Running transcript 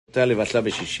אותה לבטלה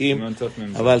ב-60,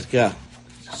 אבל תקרא.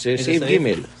 סעיף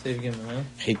ג'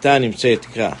 חיטה נמצאת,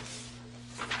 תקרא.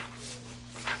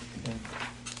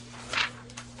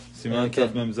 סימן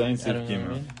תת ממזין סעיף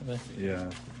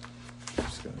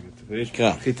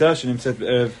ג' חיטה שנמצאת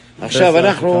בערב. עכשיו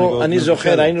אני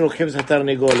זוכר, היינו לוקחים את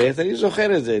התרנגולת, אני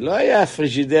זוכר את זה, לא היה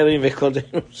פריג'ידרים וכל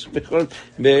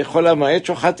בכל המועד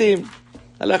שוחטים.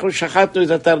 אנחנו שחטנו את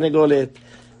התרנגולת,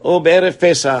 או בערב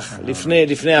פסח,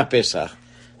 לפני הפסח.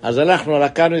 אז אנחנו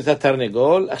לקחנו את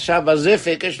התרנגול, עכשיו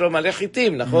בזפק יש לו מלא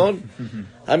חיטים, נכון?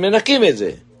 מנקים את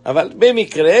זה. אבל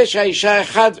במקרה שהאישה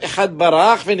אחד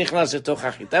ברח ונכנס לתוך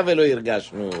החיטה ולא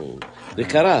הרגשנו. זה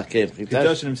קרה, כן.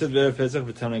 חיטה שנמצאת בערב פסח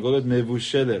ותרנגולת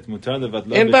מבושלת, מותר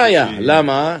לבטלה. אין בעיה,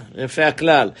 למה? לפי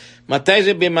הכלל. מתי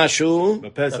זה במשהו?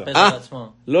 בפסח.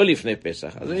 לא לפני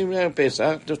פסח. אז אם ערב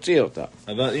פסח, תוציא אותה.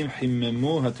 אבל אם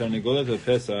חיממו התרנגולת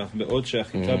בפסח, בעוד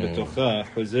שהחיטה בתוכה,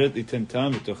 חוזרת ליתן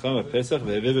טעם בתוכה בפסח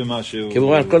והביא במשהו.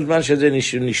 כמובן, כל זמן שזה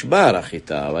נשבר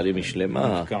החיטה, אבל אם היא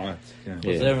שלמה.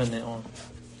 חוזר ונאון.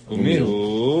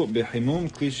 ומיהו בחימום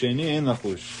כלי שני אין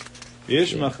לחוש.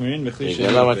 יש מחמירים בכלי שני.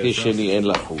 למה כלי שני אין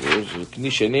לחוש?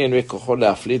 כלי שני אין בכוחו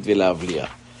להפליט ולהבליע.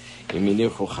 אם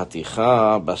הניחו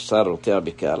חתיכה, בשר רותח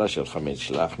בקערה של חמץ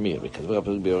להחמיר. וכתוב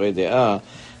הפסוק ביורה דעה,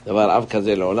 דבר אב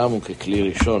כזה לעולם הוא ככלי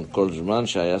ראשון, כל זמן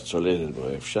שהיה צוללת בו.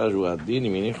 אפשר שהוא הדין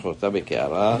אם הניחו אותה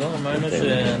בקערה. לא, אמרנו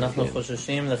שאנחנו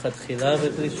חוששים לכתחילה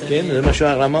בכלי שני. כן, זה מה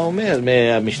שהרמה אומר,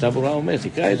 המשנה ברורה אומר,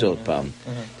 תקרא את זה עוד פעם.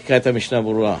 תקרא את המשנה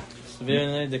ברורה. סביר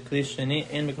לנו דכלי שני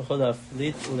אין בכוחו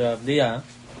להפליט ולהבליע,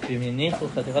 ואם הניחו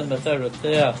חתיכת בשר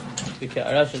רותח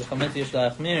בקערה של חמץ יש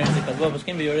להחמיר, זה כתבו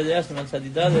הפוסקים ביורה דעה סימן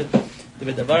צדי"ד,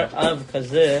 ובדבר אב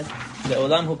כזה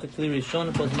לעולם הוא ככלי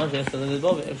ראשון כל זמן שיש צוללת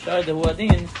בו, ואפשר דהו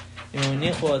הדין אם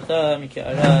הניחו אותה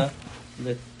מקערה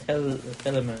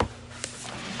לתלמר.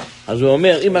 אז הוא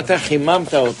אומר, אם אתה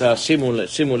חיממת אותה,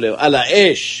 שימו לב, על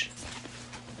האש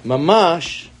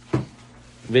ממש,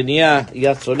 ונהיה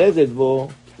יד צולדת בו,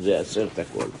 זה יעצר את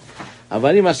הכל.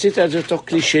 אבל אם עשית את זה תוך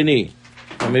כלי שני,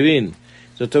 אתה מבין?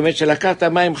 זאת אומרת שלקחת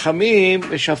מים חמים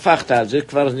ושפכת, זה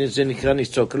כבר זה נקרא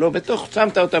ניצוק. לא,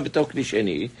 שמת אותה בתוך כלי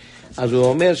שני, אז הוא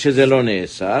אומר שזה לא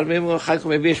נאסר, ואחר כך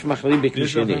מביא יש מחמירים בכלי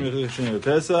שני. יש מחמירים בכלי שני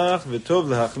בפסח,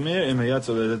 וטוב להחמיר אם היה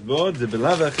צוללת בו, זה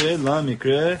בלב אחר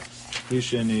למקרה כלי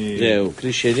שני. זהו,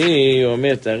 כלי שני, הוא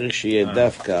אומר, תאריך שיהיה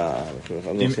דווקא.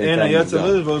 אם אין היה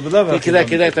צוללת בו, בלב אחר.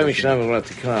 כדאי את המשנה ברורה,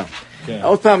 תקרא.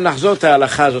 עוד פעם נחזור את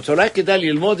ההלכה הזאת, אולי כדאי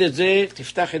ללמוד את זה,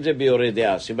 תפתח את זה ביורה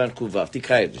דעה, סימן קובב,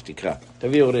 תקרא את זה, תקרא.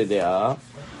 תביא יורה דעה,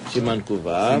 סימן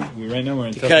קובב,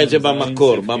 תקרא את זה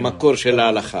במקור של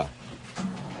ההלכה.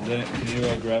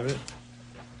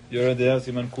 יורה דעה,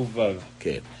 סימן קובב.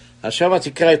 כן, עכשיו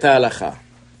תקרא את ההלכה.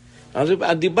 אז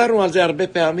דיברנו על זה הרבה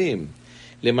פעמים.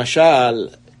 למשל,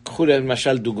 קחו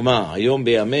למשל דוגמה, היום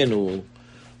בימינו,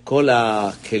 כל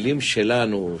הכלים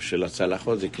שלנו, של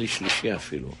הצלחות, זה כלי שלישי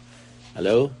אפילו.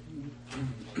 הלו?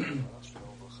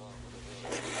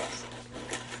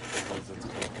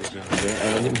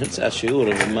 אני מנסה השיעור,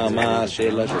 מה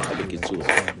השאלה שלך בקיצור?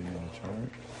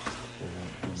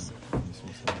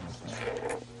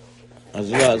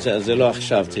 אז לא, זה לא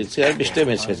עכשיו, תצא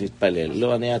ב-12 תתפלל.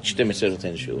 לא, אני עד 12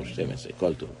 נותן שיעור, 12,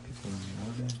 כל טוב.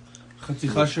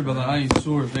 חתיכה שבלעה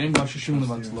איסור ואין בה 60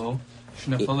 לבטלו,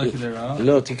 שנפלה כדי רע.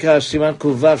 לא, תקרא סימן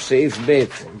קובב, סעיף ב'.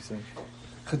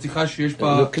 חתיכה שיש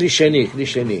בה... לא, כלי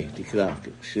שני, תקרא,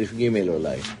 סעיף ג'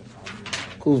 אולי.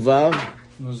 קובב.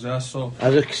 לא, זה הסוף.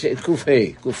 אז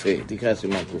קופה, תקרא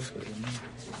סימן קופה.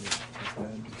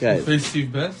 קופה סעיף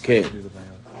ב'? כן.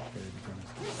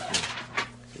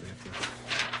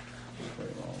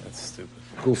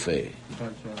 קופה.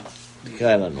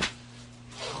 תקרא לנו.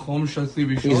 חום של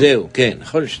כלי ראשון? זהו, כן,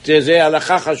 נכון, זה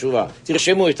הלכה חשובה.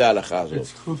 תרשמו את ההלכה הזאת.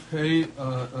 קופה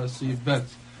סעיף ב'.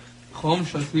 חום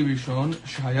של כלי ראשון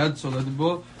שהיד צולדת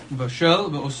בו מבשל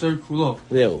ואוסר כולו.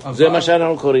 זהו, זה מה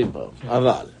שאנחנו קוראים פה.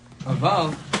 אבל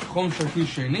חום של כלי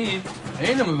שני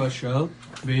אינו מבשל,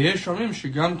 ויש אומרים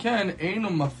שגם כן אינו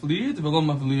מפליט ולא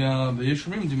מבליע, ויש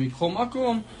אומרים דמכל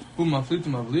מקום הוא מפליט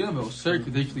ומבליע ואוסר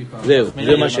כדי קליפה. זהו,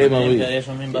 זה מה שהם אומרים.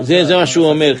 זה מה שהוא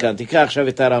אומר כאן. תקרא עכשיו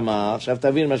את הרמה, עכשיו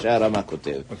תבין מה שהרמה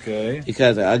כותב. אוקיי. תקרא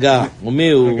את זה. אגה,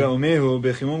 ומיהו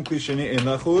בחימום כלי שני אין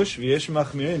לחוש, ויש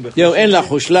מחמירים. זהו, אין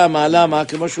לחוש. למה?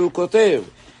 כמו שהוא כותב.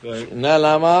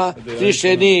 למה? כלי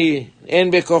שני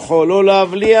אין בכוחו לא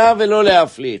להבליע ולא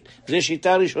להפליט. זה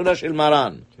שיטה ראשונה של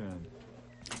מרן.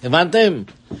 הבנתם?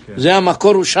 זה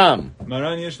המקור הוא שם.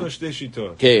 מרן יש לו שתי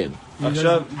שיטות. כן.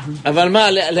 עכשיו... אבל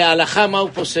מה, להלכה מה הוא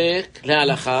פוסק?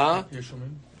 להלכה?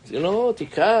 לא,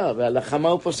 תקרא. והלכה מה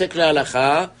הוא פוסק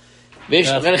להלכה? ויש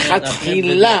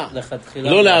לכתחילה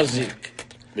לא להזיק.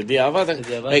 בדיעבד.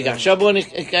 רגע, עכשיו בואו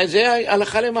זה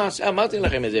הלכה למעשה, אמרתי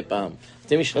לכם את זה פעם.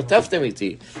 אתם השתתפתם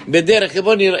איתי. בדרך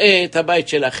בואו נראה את הבית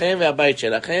שלכם והבית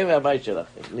שלכם והבית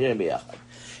שלכם. נראה ביחד.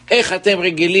 איך אתם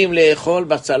רגילים לאכול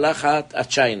בצלחת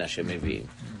הצ'יינה שמביאים?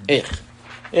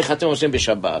 איך אתם עושים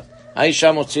בשבת?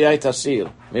 האישה מוציאה את הסיר,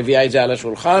 מביאה את זה על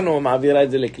השולחן או מעבירה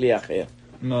את זה לכלי אחר?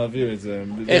 מעביר את זה.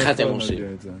 איך אתם עושים?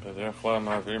 בדרך כלל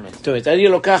מעבירים את זה. זאת אומרת, אני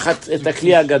לוקחת את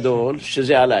הכלי הגדול,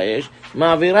 שזה על האש,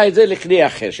 מעבירה את זה לכלי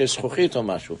אחר, של זכוכית או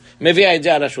משהו, מביאה את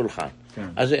זה על השולחן.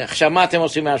 אז עכשיו מה אתם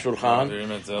עושים מהשולחן?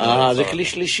 זה כלי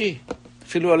שלישי,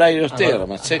 אפילו אולי יותר,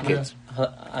 מצקת.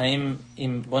 האם,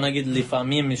 בוא נגיד,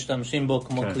 לפעמים משתמשים בו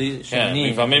כמו כלי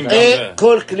שני? לפעמים גם זה.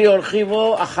 כל כלי הולכים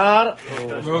בו אחר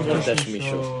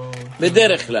תשמישו.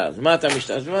 בדרך כלל, מה אתה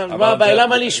משתמש?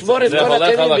 למה לשבור את כל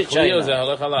הכלים בצ'יינה? זה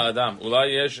הולך על האדם.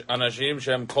 אולי יש אנשים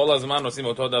שהם כל הזמן עושים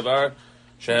אותו דבר,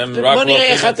 שהם רק... בוא נראה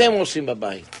איך אתם עושים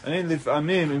בבית. אני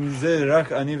לפעמים, אם זה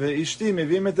רק אני ואשתי,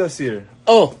 מביאים את הסיר.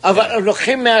 אבל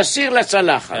לוקחים מהסיר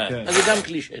לצלחת. אז זה גם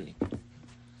כלי שני.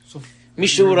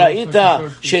 מישהו ראית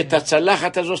שאת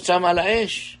הצלחת הזאת שם על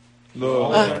האש?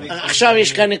 לא. עכשיו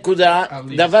יש כאן נקודה,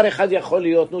 דבר אחד יכול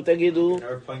להיות, נו תגידו,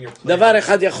 דבר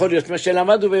אחד יכול להיות, מה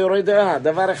שלמדנו ביורי דעה,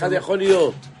 דבר אחד יכול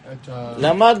להיות,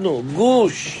 למדנו,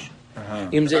 גוש,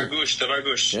 דבר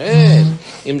גוש.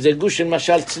 אם זה גוש של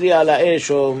משל צלי על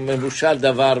האש או מבושל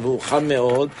דבר והוא חם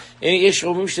מאוד, יש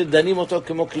רבים שדנים אותו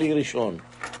כמו כלי ראשון.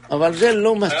 אבל זה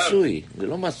לא מצוי, זה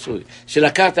לא מצוי.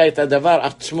 שלקחת את הדבר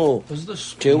עצמו,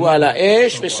 שהוא על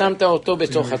האש, ושמת אותו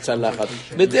בתוך הצלחת.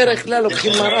 בדרך כלל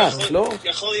לוקחים מרק, לא?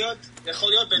 יכול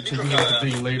להיות במיקרוגל,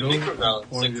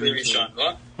 זה כלי ראשון, לא?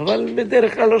 אבל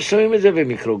בדרך כלל לא שמים את זה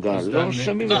במיקרוגל, לא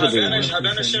שמים את זה במיקרוגל.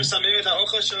 הרבה אנשים שמים את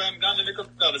האוכל שלהם גם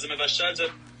במיקרוגל, וזה מבשל את זה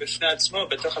בפני עצמו,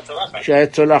 בתוך הצלחת. כשהיה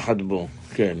צולחת בו,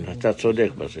 כן, אתה צודק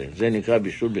בזה. זה נקרא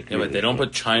בישול בכלי. Yeah, but they don't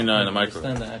put China in a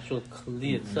microwave.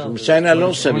 צ'יינה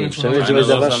לא שמים, שמים את זה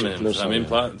בדבר לא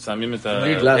שמים את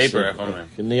הפייפר, איך אומרים?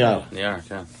 נייר. נייר,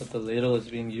 כן. But the ladle is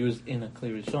being used in a כלי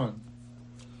ראשון.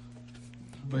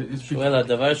 שואל,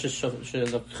 הדבר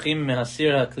שלוקחים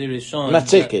מהסיר הכלי ראשון,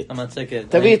 מצקת.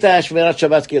 תביא את השמירת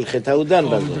שבת כהלכתה, הוא דן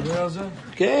בזה.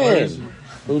 כן,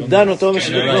 הוא דן אותו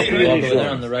משלנו כלי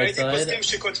ראשון. ראיתי פוסקים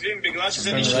שכותבים בגלל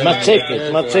שזה נשמע...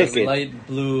 מצקת.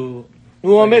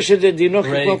 הוא אומר שזה דינו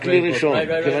כמו כלי ראשון,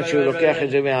 כיוון שהוא לוקח את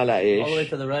זה מעל האש.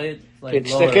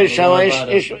 תסתכל שם,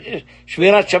 יש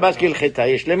שמירת שבת כהלכתה,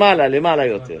 יש למעלה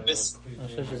יותר.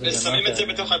 ושמים את זה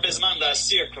בתוך הרבה זמן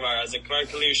להסיר כבר, אז זה כבר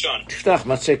כלי ראשון. תפתח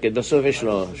מצקת, בסוף יש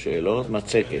לו שאלות,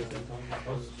 מצקת.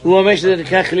 הוא אומר שזה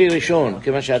נקרא כלי ראשון,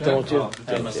 כיוון שאתה מוציא...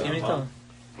 אתה מסכים איתו?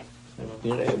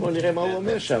 בוא נראה מה הוא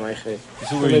אומר שם, איך...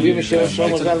 הוא מביא משם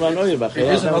שלמה זלמן נוירבך,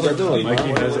 היה אדם גדול.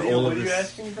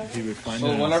 So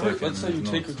whenever, let's say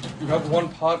you have one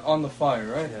pot on the fire,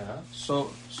 right?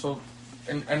 So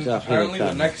and apparently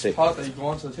the next pot that you go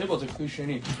onto the table is a kli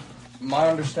sheni. My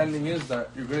understanding is that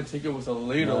you're going to take it with a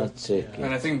ladle,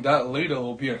 and I think that ladle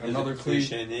will be another kli.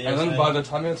 And then by the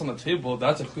time it's on the table,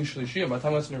 that's a kli shlishi. And by the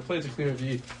time it's in your plate, it's a kli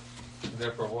revi.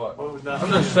 There for what?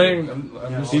 I'm just saying.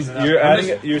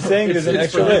 You're saying there's an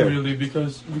extra layer. Really,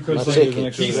 because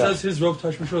he says his rope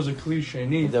tashmisho is a kli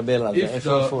sheni. If the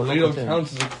ladle counts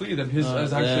as a kli, then his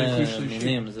is actually a kli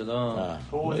shlishi.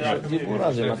 דיבור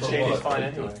הזה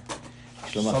מצקת.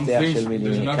 יש לו מפתח של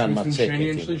מילים, כאן מצקת.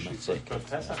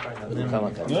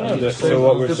 So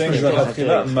what we're saying is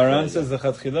that Maran says the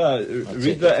Chatchila,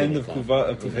 read the end of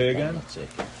Kuvay again.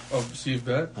 Of Siv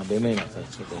Bet.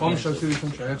 חום של כלי ראשון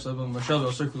שהיה בסדר מבשל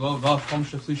ועושה כולו, ואף חום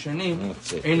של כלי שני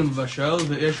אינו מבשל,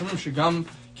 ויש אומרים שגם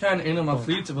כן אינו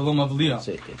מפליט ולא מבליע.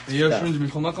 ויש אומרים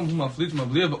שבכל מקום הוא מפליט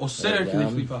ומבליע ואוסר כדי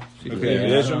קליפה.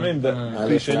 ויש אומרים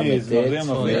כלי שני זה מבליע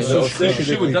מבליע ואוסר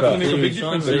כדי קליפה.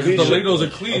 The ladle is a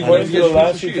kli. According to the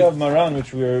last sheet of Maran,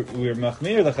 which we're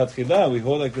machmir l'chatchila, we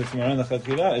hold like this Maran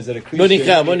l'chatchila, is that a kli?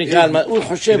 בוא נקרא, הוא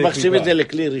חושב מחשיב את זה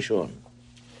לכלי ראשון.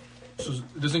 So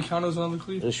it doesn't count as another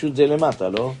kli? רשות זה למטה,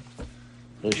 לא?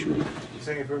 רשות.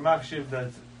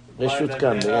 רשות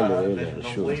כאן, אלה,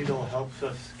 רשות.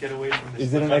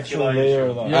 Is it an extra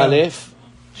layer? א',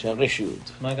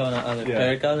 שהרשות. מה הכוונה?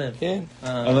 פרק א'? כן.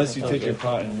 Unless you take your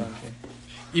pot and...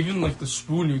 Even like the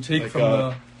spoon you take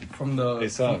from the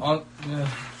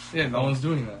yeah, no one's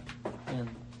doing that.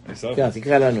 כן,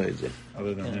 תקרא לנו את זה. Other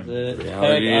than him.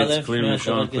 פרק א', it's כלי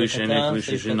ראשון, כלי שני, כלי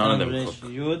שלישי, none of them cook.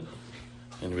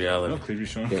 In reality. No, kli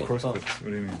rishon, of course. What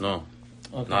do you mean? No.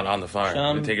 Not on the fire.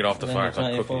 They take it off the fire. It's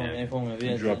not cooking it.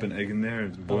 You drop an egg in there,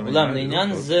 it's boiling. אולם,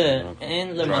 לעניין זה,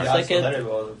 אין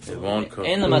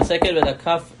למצקת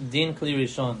ולכף דין כלי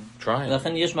ראשון.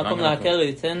 ולכן יש מקום להקל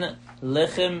וליתן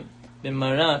לחם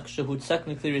במרק שהוצק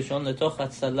מכלי ראשון לתוך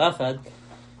הצלחת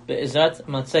בעזרת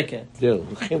מצקת. זהו,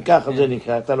 לוקחים ככה זה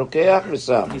נקרא, אתה לוקח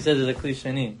ושם. כי זה כלי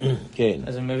שני. כן.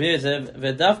 אז הוא מביא את זה,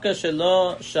 ודווקא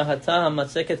שלא שהתה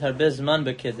המצקת הרבה זמן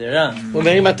בקדרה. הוא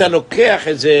אומר, אם אתה לוקח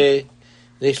את זה,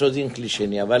 יש לו דין כלי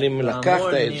שני, אבל אם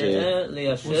לקחת את זה...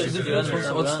 ליישב ספירת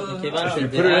מצווה, מכיוון You put it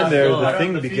in שדעה there, זו... the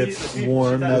thing gets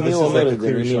warm. Now this הוא is אומר like a את זה,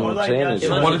 clear מי shot. הוא מציין את זה.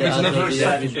 כיוון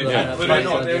שדעה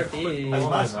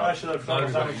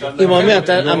זו... אם הוא אומר,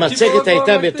 המצקת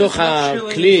הייתה בתוך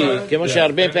הכלי, כמו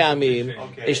שהרבה פעמים,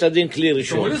 יש לה דין כלי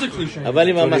ראשון. אבל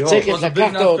אם המצקת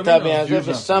לקחת אותה מהזה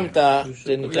ושמת,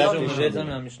 זה נקרא כלי שני. זה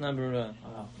מהמשנה ברורה.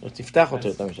 תפתח אותו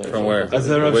את המשנה. From where?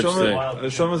 אז Which רב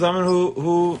thing? זלמן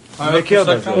הוא מקל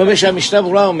בזה. הוא אומר שהמשנה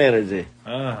ברורה אומר את זה. Which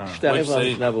איפה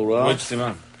המשנה ברורה? Which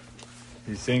סימן?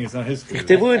 He's saying it's not his clear.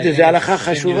 תכתבו את זה, זה הלכה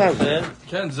חשובה.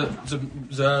 כן,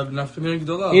 זה נפקא מינה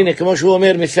גדולה. הנה, כמו שהוא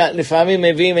אומר, לפעמים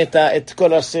מביאים את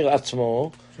כל הסיר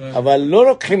עצמו, אבל לא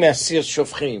לוקחים מהסיר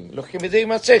שופכים, לוקחים את זה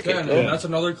עם הצקת. כן, that's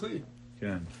another kli.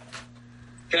 כן.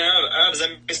 כן, הרב, זה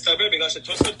מסתבר בגלל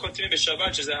שתוספות כותבים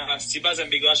בשבת, שהסיבה זה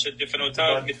בגלל שדפנותיו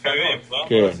מתקרבים, לא?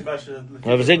 כן.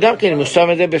 אבל זה גם כן, אם הוא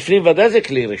שם את זה בפנים, ודאי זה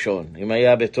כלי ראשון, אם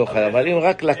היה בתוך, אבל אם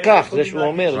רק לקח, זה שהוא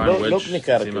אומר, לא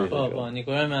ניכר כלי ראשון. פה, אני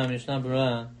קורא מהמשנה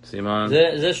ברורה. סימן?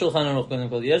 זה שולחן ערוך קודם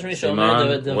כל. יש מי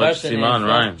שאומר דבר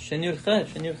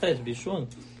שנרחץ, בישול.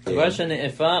 דבר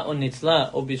שנאפה או ניצלה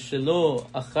או בישלו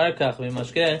אחר כך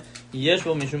במשקה, יש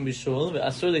בו משום בישול,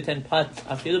 ואסור ליתן פת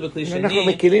אפילו בכלי שני. אנחנו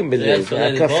מקילים בזה,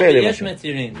 הקפה ויש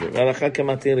מתירים. והלכה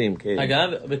כמתירים, כן. אגב,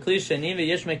 בכלי שני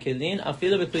ויש מקלין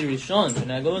אפילו בכלי ראשון,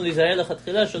 ונהגו להיזהר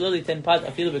לכתחילה שלא ליתן פת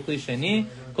אפילו בכלי שני,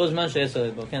 כל זמן שיסר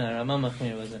בו. כן, הרמה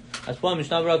מחמיר בזה. אז פה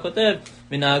המשנה ברורה כותב,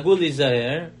 ונהגו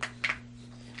להיזהר,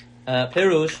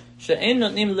 פירוש, שאין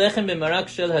נותנים לחם במרק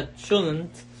של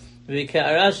הצ'ולנט,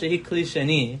 וקערה שהיא כלי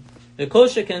שני, וכל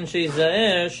שכן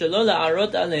שיזהר שלא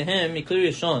לערות עליהם מכלי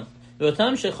ראשון,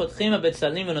 ואותם שחותכים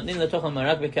הבצלים ונותנים לתוך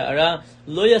המרק וקערה,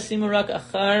 לא ישימו רק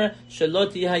אחר שלא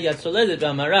תהיה היצולדת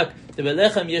והמרק,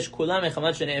 ובלחם יש כולם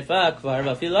מחמת שנאפה כבר,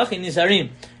 ואפילו אחי נזהרים.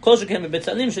 כל שכן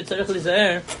בבצלים שצריך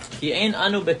להיזהר, כי אין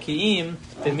אנו בקיאים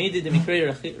במידי דמקרי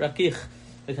רכיך,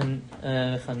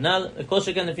 וכנ"ל, וכל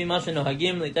שכן לפי מה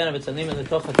שנוהגים ליתן הבצלים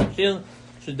לתוך התבשיל,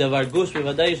 שדבר גוש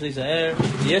בוודאי יש להיזהר.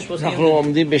 אנחנו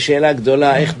עומדים בשאלה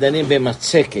גדולה, איך דנים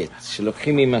במצקת,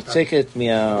 שלוקחים ממצקת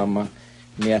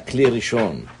מהכלי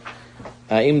ראשון.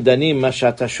 האם דנים מה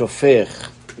שאתה שופך,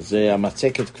 זה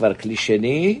המצקת כבר כלי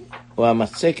שני, או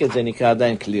המצקת זה נקרא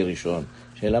עדיין כלי ראשון?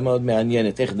 שאלה מאוד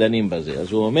מעניינת, איך דנים בזה.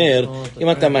 אז הוא אומר,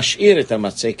 אם אתה משאיר את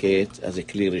המצקת, אז זה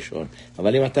כלי ראשון.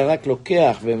 אבל אם אתה רק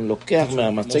לוקח, ולוקח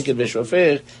מהמצקת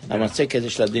ושופך, המצקת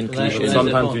יש לה דין כלי שני.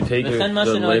 וכן מה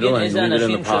שנוהגים איזה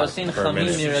אנשים שעושים חמים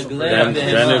מרגליהם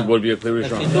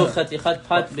וחיתוך חתיכת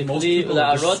פת בכלי,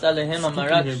 ולהראות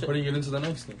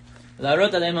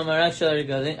עליהם המרק של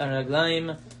הרגליים,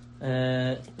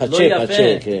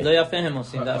 לא יפה הם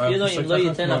עושים, ואפילו אם לא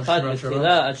ייתן הפת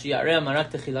בתחילה עד שיערה המרק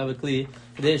תחילה בכלי,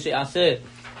 כדי שיעשה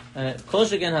כל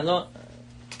שכן הלא,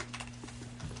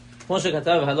 כמו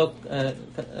שכתב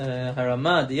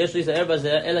הרמ"ד, יש להיזהר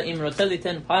בזה, אלא אם רוצה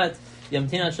ליתן פת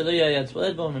ימתין עד שלא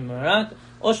יצולד בו ממרק,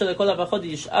 או שלכל הפחות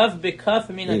ישאב בכף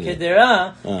מן הקדרה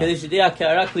כדי שתהיה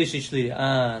הקערה כלי ששלי.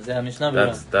 זה המשנה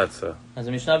ברורה. אז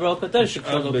המשנה ברורה כותב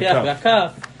שכבר לוקח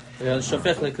בכף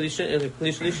שופך לכלי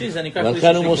שלישי, זה נקרא כלי שלישי.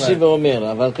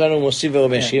 אבל כאן הוא מוסיף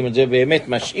ואומר שאם זה באמת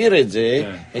משאיר את זה,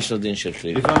 יש לו דין של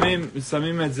שלישי. לפעמים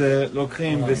שמים את זה,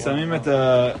 לוקחים ושמים את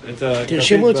ה...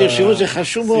 תרשמו, זה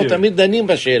חשוב מאוד, תמיד דנים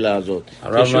בשאלה הזאת.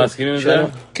 הרב מסכים עם זה?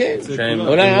 כן.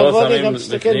 אולי הרב עובד גם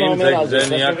תסתכל מה אומר על זה.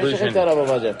 זה נהיה כלי שני. הרב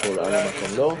עובד הכל על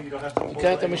המקום, לא?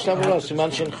 תקרא את המשנה ברורה,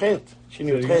 סימן ש"ח. ש"ח.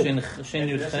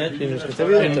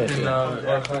 תביאו אותו.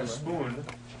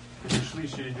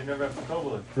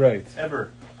 Right. Ever.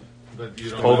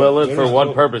 Tovel it for what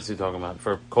purpose are you talking about?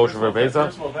 For kosher for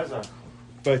Pesach?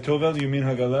 By Tovel you mean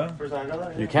Hagala?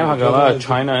 You can't Hagala at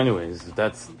China anyways.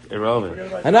 That's irrelevant.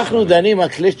 אנחנו דנים על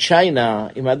כלי צ'יינה,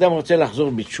 אם אדם רוצה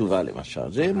לחזור בתשובה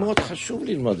למשל. זה מאוד חשוב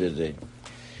ללמוד את זה.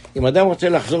 אם אדם רוצה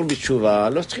לחזור בתשובה,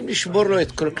 לא צריכים לשבור לו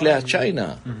את כל כלי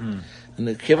הצ'יינה.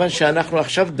 כיוון שאנחנו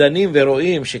עכשיו דנים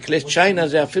ורואים שכלי צ'יינה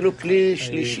זה אפילו כלי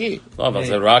שלישי. לא, אבל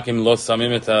זה רק אם לא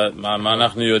שמים את מה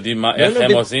אנחנו יודעים, איך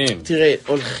הם עושים. תראה,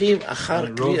 הולכים אחר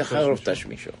כלי אחר רוב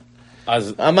תשמישו.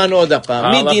 אמרנו עוד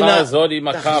הפעם, מדינה,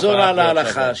 תחזור על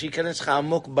ההלכה, שיכנס לך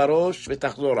עמוק בראש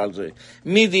ותחזור על זה.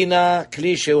 מדינה,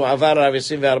 כלי שהוא עבר עליו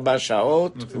 24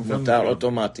 שעות, הוא מותר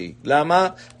אוטומטי. למה?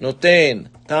 נותן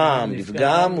טעם,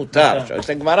 לפגם, מותר. עכשיו, יש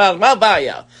הגמרא, מה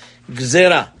הבעיה?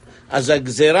 גזרה. אז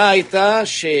הגזרה הייתה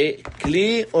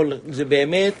שכלי, זה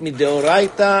באמת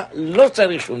מדאורייתא לא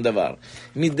צריך שום דבר.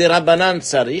 מדרבנן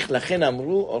צריך, לכן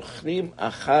אמרו, אוכלים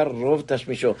אחר רוב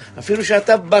תשמישו. אפילו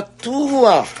שאתה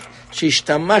בטוח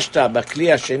שהשתמשת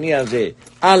בכלי השני הזה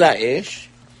על האש,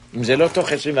 אם זה לא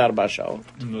תוך 24 שעות,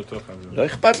 לא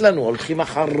אכפת לנו, הולכים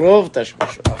אחר רוב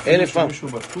תשמישו. אפילו שמישהו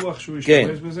בטוח שהוא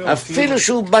ישתמש בזה? אפילו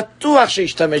שהוא בטוח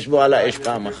שישתמש בו על האש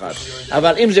פעם אחת.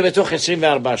 אבל אם זה בתוך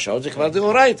 24 שעות, זה כבר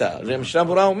דאורייתא. זה משנה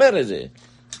ברורה אומר את זה.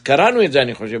 קראנו את זה,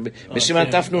 אני חושב, בסימן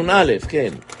תנ"א, כן.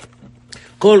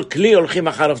 כל כלי הולכים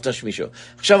אחריו תשמישו.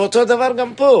 עכשיו, אותו דבר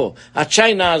גם פה.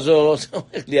 הצ'יינה הזאת, אומר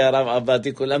לי הרב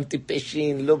עבדי, כולם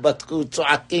טיפשים, לא בדקו,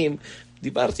 צועקים.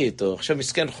 דיברתי איתו, עכשיו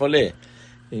מסכן חולה.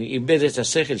 איבד את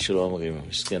השכל שלו, אומרים,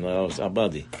 מסכן הרב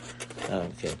עבדי.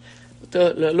 כן.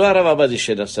 לא הרב עבדי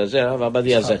שנעשה, זה הרב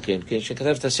עבדי הזקן,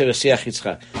 שכתב את הספר שיח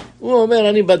יצחק. הוא אומר,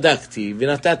 אני בדקתי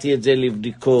ונתתי את זה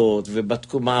לבדיקות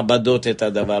ובדקו מעבדות את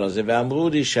הדבר הזה, ואמרו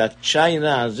לי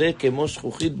שהצ'יינה הזה כמו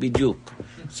זכוכית בדיוק.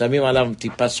 שמים עליו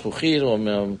טיפה זכוכית, הוא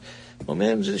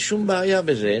אומר, זה שום בעיה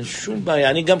בזה, אין שום בעיה.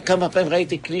 אני גם כמה פעמים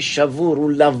ראיתי כלי שבור,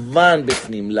 הוא לבן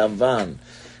בפנים,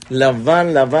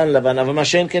 לבן, אבל מה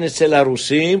שאין כן אצל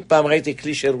הרוסים, פעם ראיתי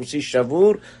כלי של רוסי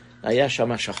שבור, היה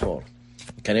שם שחור.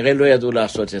 כנראה לא ידעו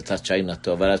לעשות את הצ'יינה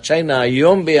טוב, אבל הצ'יינה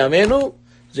היום בימינו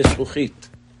זה זכוכית.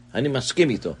 אני מסכים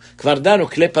איתו. כבר דנו,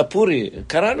 כלי פפורי,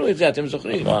 קראנו את זה, אתם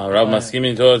זוכרים? הרב מסכים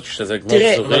איתו שזה כמו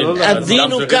זכוכית. תראה,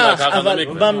 עדינו כך, אבל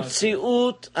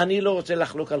במציאות אני לא רוצה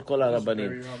לחלוק על כל הרבנים.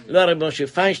 לא הרב משה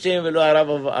פיינשטיין ולא הרב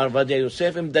עובדיה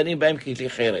יוסף, הם דנים בהם ככלי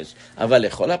חרס. אבל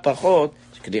לכל הפחות,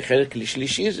 כלי חרס, כלי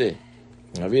שלישי זה.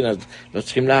 מבין, אז לא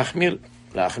צריכים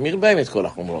להחמיר בהם את כל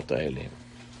החומרות האלה.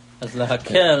 אז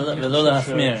להקל ולא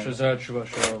להחמיר. שזה התשובה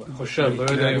של חושב,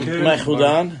 לא יודע אם... מה הוא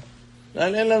דן?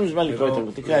 אין לנו זמן לקרוא את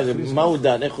זה, תקרא את זה, מה הוא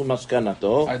דן, איך הוא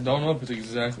מסקנתו? I don't know, but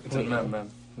exactly, it's a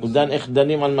man. הוא דן איך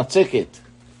דנים על מצקת.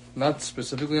 Not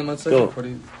specifically on מצקת, but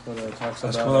it talks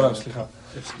אז about... כבוד הרב, סליחה.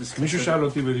 מישהו שאל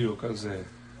אותי בדיוק, אז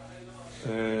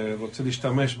רוצה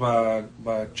להשתמש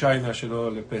בצ'יינה שלו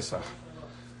לפסח.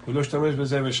 הוא לא השתמש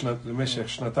בזה במשך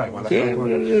שנתיים. כן,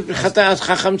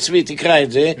 חכם צבי, תקרא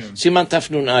את זה, סימן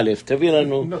תנ"א, תביא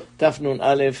לנו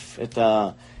תנ"א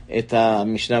את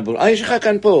המשנה ברורה. יש לך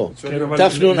כאן פה,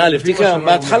 תנ"א, תקרא,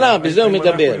 בהתחלה, בזה הוא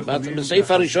מדבר,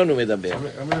 בסעיף הראשון הוא מדבר.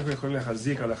 אנחנו יכולים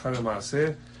להחזיק הלכה למעשה,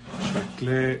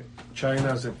 שכלי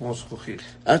צ'יינה זה כמו זכוכית.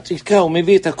 תקרא, הוא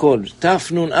מביא את הכל,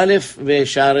 תנ"א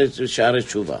ושערי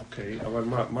תשובה. אוקיי, אבל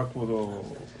מה כבודו...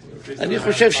 אני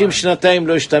חושב שאם שנתיים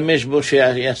לא ישתמש בו,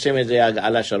 שיעשם את זה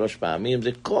עלה 3 פעמים, זה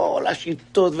כל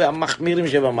השיטות והמחמירים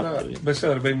שבמחמירים.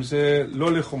 בסדר, אם זה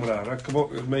לא לחומרה, רק כמו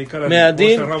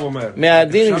שהרב אומר.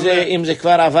 מהדין, אם זה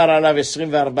כבר עבר עליו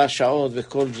 24 שעות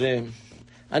וכל זה...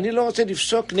 אני לא רוצה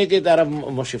לפסוק נגד הרב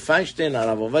משה פיינשטיין,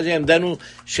 הרב עובדיה, הם דנו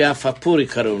שהפפורי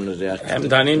קראו לזה. הם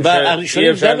דנים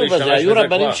הראשונים דנו בזה, היו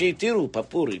רבנים שהתירו,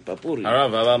 פפורי.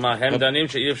 הרב, אבל מה, הם דנים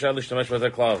שאי אפשר להשתמש בזה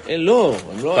כלל? לא,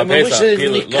 הם אומרים שזה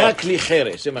נקרא כלי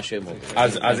חרס, זה מה שהם אומרים.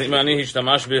 אז אם אני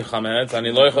אשתמש בחמץ,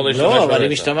 אני לא יכול להשתמש בזה. לא, אבל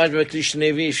אני משתמש בכלי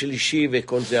שני שלישי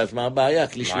וכל זה, אז מה הבעיה?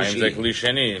 כלי שלישי. מה אם זה כלי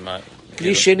שני?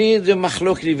 כלי שני זה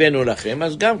מחלוק ליבנו לכם,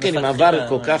 אז גם כן אם עבר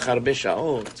כל כך הרבה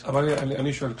שעות. אבל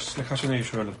אני שואל, סליחה שאני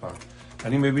שואל עוד פעם.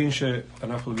 אני מבין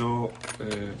שאנחנו לא,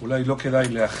 אולי לא כדאי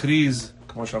להכריז,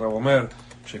 כמו שהרב אומר,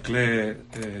 שכלי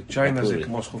צ'יינה זה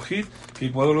כמו זכוכית, כי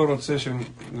כבודו לא רוצה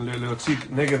להוציא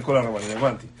נגד כל הרבנים,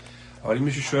 הבנתי. אבל אם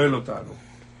מישהו שואל אותנו,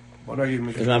 בוא נגיד...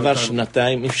 זה עבר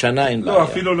שנתיים, אם שנה אין בעיה. לא,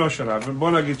 אפילו לא שנה,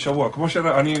 בוא נגיד שבוע. כמו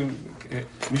שאני...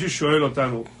 מישהו שואל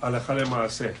אותנו הלכה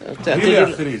למעשה, בלי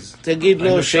להכריז. תגיד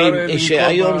לו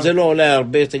שהיום זה לא עולה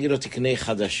הרבה, תגיד לו תקנה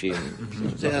חדשים.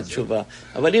 זו התשובה.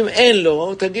 אבל אם אין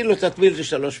לו, תגיד לו תטביל זה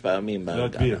 3 פעמים.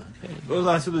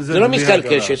 זה לא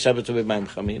מתקלקל ששבתו במים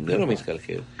חמים, זה לא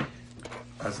מתקלקל.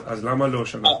 אז למה לא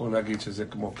שאנחנו נגיד שזה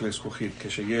כמו כלי זכוכית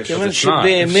כשיש... כיוון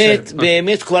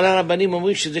שבאמת כל הרבנים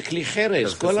אומרים שזה כלי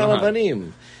חרס, כל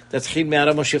הרבנים. תתחיל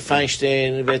מהרב משה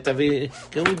פיינשטיין ותביא,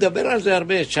 כי הוא מדבר על זה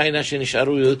הרבה, צ'יינה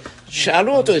שנשארו,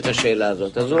 שאלו אותו את השאלה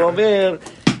הזאת, אז הוא אומר,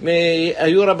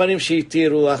 היו רבנים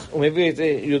שהתירו, הוא מביא את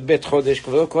י"ב חודש,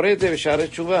 והוא קורא את זה בשערי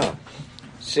תשובה,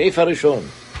 סעיף הראשון,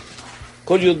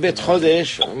 כל י"ב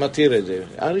חודש מתיר את זה,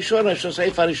 הראשון,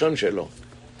 הסעיף הראשון שלו,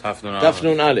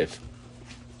 תנ"א.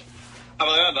 אבל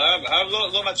הרב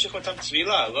לא מצליח אותם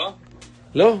צבילה, לא?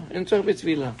 לא, אין צריך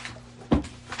בצבילה.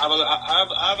 אבל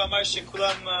הרב אמר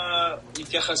שכולם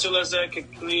התייחסו לזה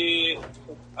ככלי...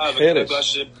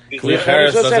 כלי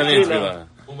חרס, אז אני צבילה.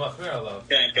 הוא מכריע עליו.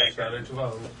 כן.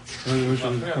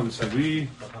 הוא מכריע.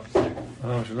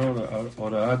 שלא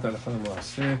הוראת הלכה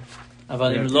למעשה,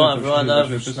 אבל אם לא עברו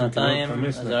עליו שנתיים,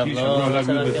 אז הרב לא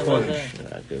רוצה להגיע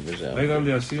לזה? רגע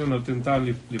לעשינו נותן טעם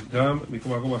לפגם,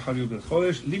 מקום הכל אחד י"ב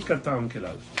חודש, לי קטן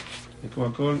כלל. מקום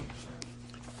הכל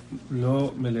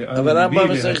לא מלאה. אבל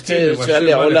הרמב"ם זה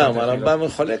לעולם, הרמב"ם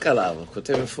חולק עליו, הוא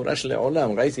כותב מפורש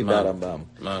לעולם, ראיתי ברמב"ם.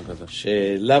 מה כזה?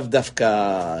 שלאו דווקא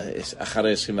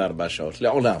אחרי 24 שעות,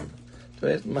 לעולם.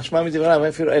 משמע מדבריו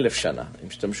אפילו 1000 שנה. אם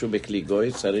השתמשו בכלי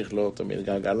גוי, צריך לו תמיד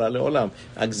גלגלה לעולם.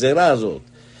 הגזרה הזאת.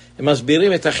 הם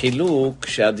מסבירים את החילוק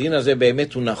שהדין הזה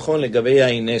באמת הוא נכון לגבי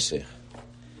יין נסך.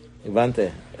 הבנתם?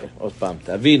 עוד פעם,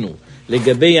 תבינו.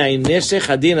 לגבי יין נסך,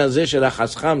 הדין הזה של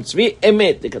החסכם צבי,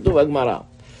 אמת, זה כתוב בגמרא.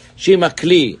 שאם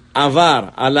הכלי עבר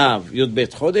עליו י"ב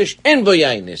חודש, אין בו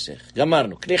יין נסך.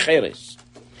 גמרנו, כלי חרס.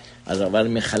 אז אבל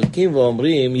מחלקים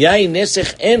ואומרים, יין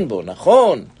נסך אין בו,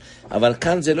 נכון. אבל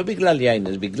כאן זה לא בגלל יין,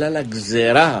 זה בגלל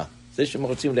הגזרה. זה שהם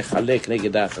רוצים לחלק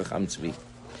נגד החכם צבי.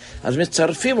 אז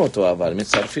מצרפים אותו, אבל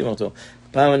מצרפים אותו.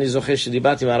 פעם אני זוכר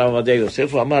שדיברתי עם הרב עובדיה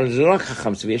יוסף, הוא אמר, זה לא רק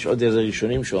חכם צבי, יש עוד איזה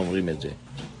ראשונים שאומרים את זה.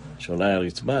 שאולי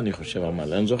הרצבה, אני חושב,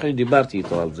 אמר. אני זוכר שדיברתי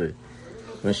איתו על זה.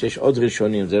 שיש עוד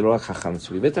ראשונים, זה לא רק חכם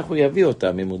צבי. בטח הוא יביא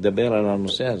אותם, אם הוא מדבר על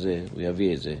הנושא הזה, הוא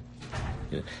יביא את זה.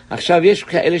 עכשיו, יש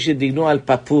כאלה שדיגנו על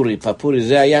פפורי. פפורי,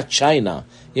 זה היה צ'יינה.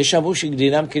 יש אמרו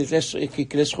שגדינם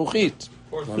ככלי זכוכית.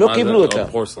 לא קיבלו אותם.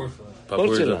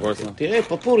 פורצלן. תראה,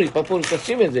 פפורי,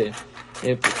 תשים את זה.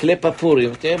 כלי פפורי,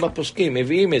 תראה בפוסקים,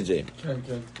 מביאים את זה. כן,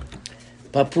 כן.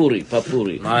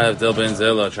 פפורי. מה ההבדל בין זה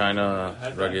לצ'יינה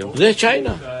רגיל?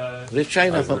 זה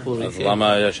צ'יינה פפורי. אז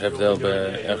למה יש הבדל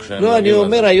באיך שהם... לא, אני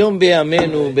אומר היום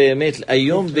בימינו, באמת,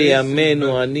 היום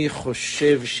בימינו אני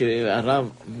חושב שהרב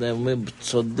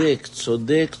צודק.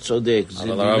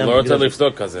 אבל הרב לא רוצה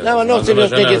לפסוק כזה. למה לא רוצה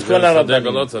להיות נגד כל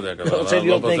הרבנים? לא צודק, לא רוצה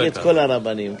להיות נגד כל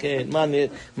הרבנים, כן.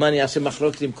 מה אני אעשה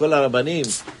מחלוקת עם כל הרבנים?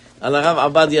 על הרב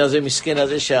עבדיה הזה, מסכן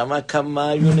הזה, שאמר כמה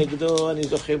היו נגדו, אני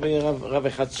זוכר רב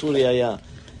אחד סורי היה,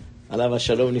 עליו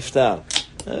השלום נפטר.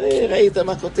 ראית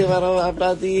מה כותב הרב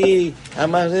עבדי?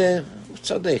 אמר, הוא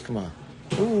צודק, מה?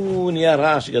 הוא נהיה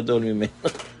רעש גדול ממנו.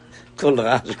 כל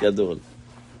רעש גדול.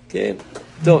 כן?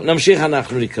 טוב, נמשיך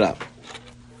אנחנו לקרוא.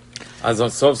 אז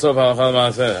סוף סוף הלכה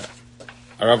למעשה.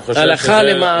 הרב חושב הלכה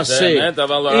למעשה, אמת,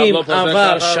 אבל הרב אם לא פוסק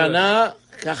עבר ככה. שנה,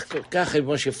 כך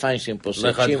כמו שפיינשטיין פוסק, שאם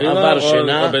לכתחילה עבר או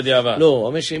שנה, בדיעבד? לא,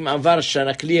 אומר שאם עבר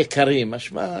שנה, כלי יקרים,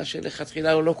 משמע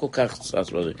שלכתחילה הוא לא כל כך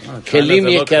צץ לו זה. כלים זה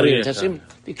לא יקרים, כלי תשים,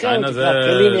 תקרא, צ'יינה זה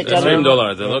כלים יקרים.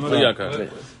 $20, זה לא כלי יקר.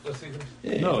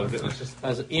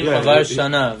 אז אם עבר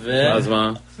שנה אז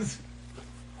מה?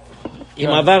 אם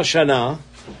עבר שנה,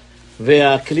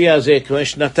 והכלי הזה כמו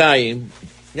שנתיים,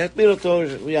 יגביל אותו,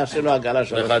 הוא יעשה לו הגלה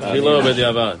שלוש פעמים. לכתחילה או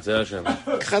בדיעבד, זה השאלה.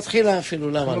 לכתחילה אפילו,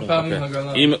 למה לא?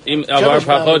 אם עבר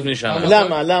פחות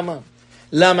משנה.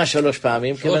 למה 3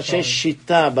 פעמים? כיוון שיש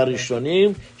שיטה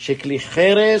בראשונים שכלי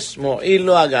חרס מועיל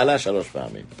לו הגלה 3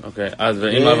 פעמים. אוקיי, אז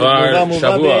ואם עבר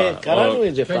שבוע, קראנו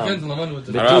את זה פעם. כן, למדנו את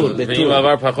זה. ואם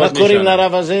עבר פחות מה קוראים משנה.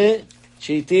 לרב הזה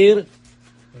שהתיר?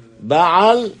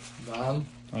 בעל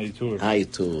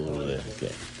העיטור.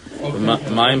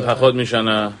 מה אם פחות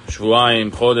משנה,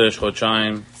 שבועיים, חודש,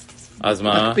 חודשיים, אז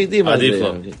מה? מקפידים על עדיף זה.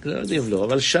 לו. עדיף לו,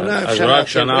 אבל שנה אז אפשר, רק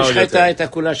שנה יש או לך יותר. את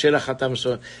הכולה של החתם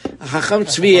סוף. החכם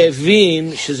צבי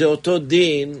הבין שזה אותו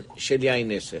דין של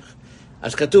יין נסך.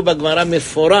 אז כתוב בגמרא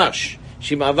מפורש,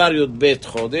 שאם עבר י"ב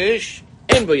חודש,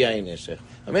 אין בו יין נסך.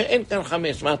 אומר, אין כאן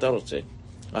חמץ, מה אתה רוצה?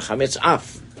 החמץ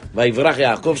עף, ויברח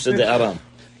יעקב שדה ארם.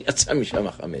 יצא משם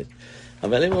החמץ.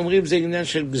 אבל הם אומרים, זה עניין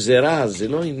של גזרה, זה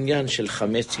לא עניין של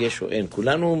חמץ יש או אין.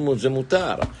 כולנו, זה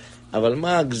מותר. אבל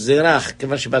מה הגזרה?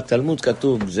 כיוון שבתלמוד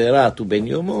כתוב גזרה, הוא בן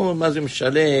יומו, מה זה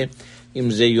משנה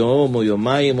אם זה יום או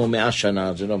יומיים או 100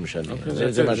 שנה, זה לא משנה.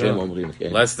 זה מה שהם אומרים,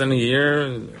 כן. Less than a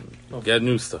year, get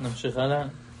new stuff. נמשיך הלאה.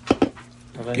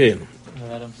 כן.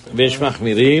 ויש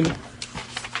מחמירים.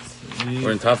 We're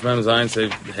in tough mem zayin,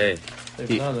 say, hey.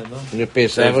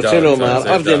 לפסח, רוצה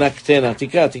לומר, אבדנה קטנה,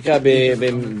 תקרא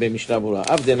במשנה ברורה,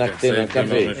 אבדנה קטנה,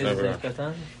 קפה. איזה קטן?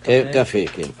 קפה,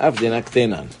 כן, אבדנה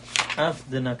קטנה. אף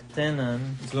דנקטנן.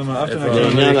 כלומר, אף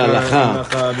לעניין ההלכה.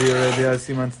 בירדיה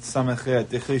סימן סמ"ח,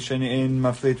 תכלי שני אין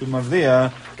מפליט ומבליע,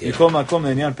 מכל מקום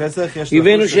לעניין פסח יש...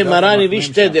 הבאנו שמרן הביא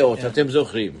 2 דעות, אתם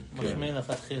זוכרים. משמיע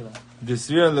לכתחילה.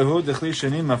 דסביר להוא דכלי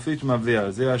שני מפליט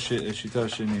ומבליע, זה השיטה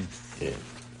השנית. כן.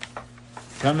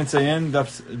 כאן מציין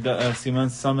סימן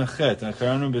סמ"ח,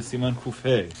 קראנו בסימן ק"ה.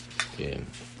 כן.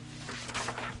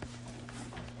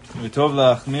 וטוב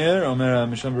להחמיר, אומר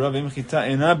המשנה ברורה, ואם חיטה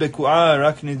אינה בקועה,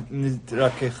 רק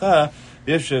נתרככה,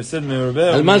 יש הפסד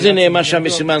מרובה. על מה זה נאמר שם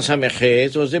בסימן סמ"ח?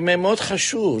 זה מאוד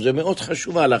חשוב, זה מאוד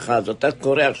חשוב ההלכה הזאת. אתה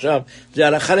קורא עכשיו, זה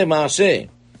הלכה למעשה.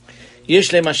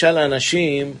 יש למשל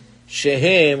אנשים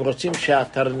שהם רוצים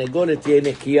שהתרנגולת תהיה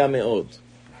נקייה מאוד.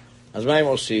 אז מה הם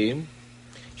עושים?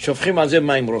 שופכים על זה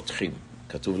מים רותחים.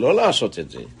 כתוב לא לעשות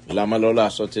את זה. למה לא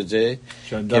לעשות את זה?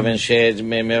 כיוון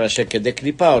שכדי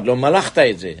קליפה עוד לא מלאכת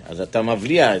את זה, אז אתה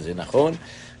מבליע את זה, נכון?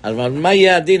 אבל מה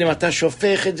יהיה הדין אם אתה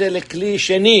שופך את זה לכלי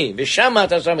שני, ושם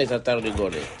אתה שם את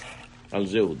התרנגולת? על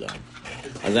זה הוא דן.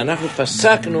 אז אנחנו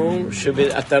פסקנו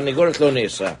שהתרנגולת לא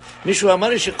נאסרה. מישהו אמר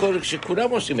לי שכולם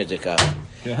עושים את זה ככה.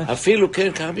 אפילו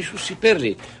כן, ככה מישהו סיפר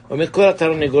לי. הוא אומר, כל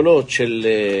התרנגולות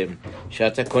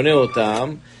שאתה קונה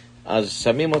אותם, אז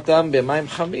שמים אותם במים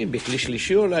חמים, בכלי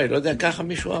שלישי אולי, לא יודע, ככה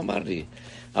מישהו אמר לי.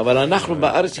 אבל אנחנו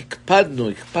בארץ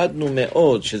הקפדנו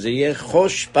מאוד שזה יהיה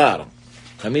חוש פר.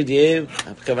 תמיד יהיה,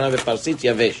 הכוונה בפרסית,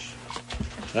 יבש.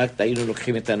 רק היינו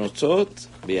לוקחים את הנוצות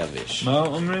ביבש. מה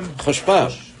אומרים? חוש פר.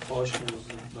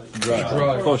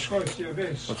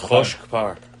 חוש כפר.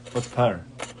 פר.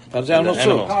 פר זה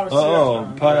הנוצות.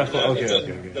 פר, אוקיי.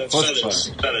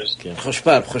 חוש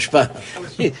פר.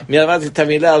 מי עבדתי את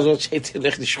המילה הזאת שהייתי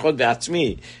הולך לשחוט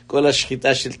בעצמי. כל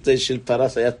השחיטה של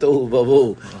פרס היה תוהו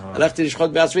ובוהו. הלכתי לשחוט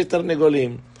בעצמי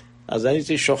תרנגולים. אז אני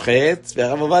הייתי שוחט,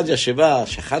 והרב עובדיה שבא,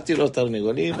 שחטתי לו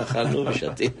תרנגולים, אכלנו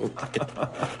ושתינו.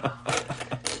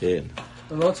 כן.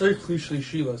 לא צריך כלי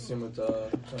שלישי לשים את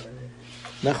התרנגול.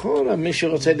 נכון, מי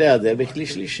שרוצה להיעדר בכלי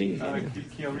שלישי.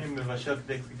 כי אומרים מבשל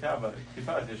כדי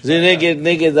קליפה. זה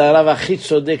נגד הרב הכי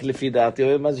צודק לפי דעתי.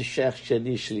 הוא אומר, מה זה שייך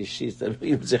שני, שלישי? תלוי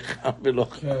אם זה חם ולא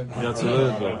חם.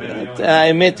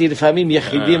 האמת היא, לפעמים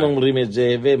יחידים אומרים את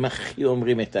זה, והם הכי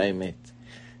אומרים את האמת.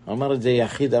 אמר את זה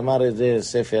יחיד, אמר את זה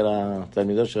ספר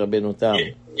התלמידות של רבנו תם.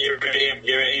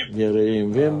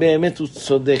 יראים. ובאמת הוא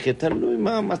צודק, תלוי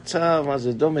מה המצב, מה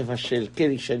זה דום מבשל,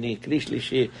 כלי שני, כלי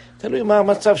שלישי, תלוי מה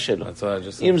המצב שלו.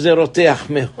 אם זה רותח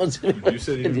מאוד, זה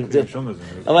מבשל.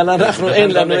 אבל אנחנו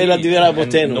אין לנו אלא דברי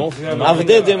רבותינו.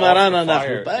 עבדי דמרן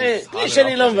אנחנו. כלי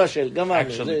שני לא מבשל, גמרנו.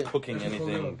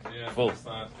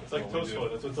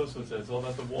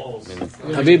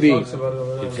 חביבי,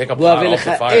 הוא הביא לך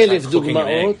 1,000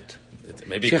 דוגמאות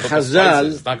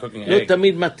שחז"ל לא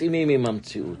תמיד מתאימים עם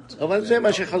המציאות, אבל זה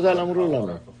מה שחז"ל אמרו לנו.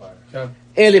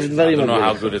 1,000 דברים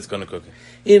אמרו.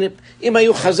 הנה, אם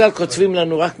היו חז"ל כותבים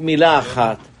לנו רק מילה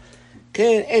אחת,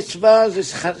 כן, אצבע זה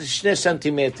 2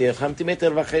 סנטימטר,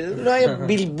 סנטימטר וחצי, לא היה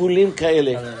בלבולים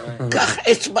כאלה. קח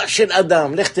אצבע של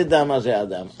אדם, לך תדע מה זה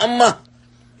אדם. אמה.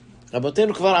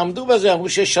 רבותינו כבר עמדו בזה, אמרו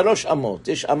שיש 3 אמות.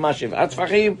 יש אמה 7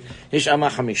 טפחים, יש אמה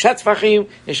 5 טפחים,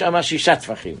 יש אמה 6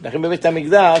 טפחים. לכן בבית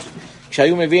המקדש,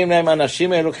 כשהיו מביאים להם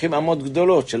אנשים, הם לוקחים אמות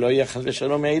גדולות, שלא יהיה חס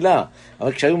ושלום מעילה.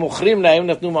 אבל כשהיו מוכרים להם,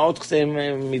 נתנו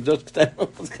מידות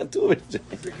קטנות, כתוב את זה.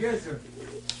 זה גזר.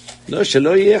 לא,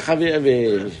 שלא יהיה חביר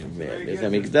בבית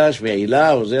המקדש,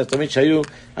 מעילה או זה. תמיד שהיו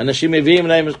אנשים מביאים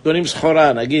להם, קונים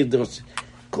סחורה, נגיד,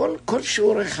 כל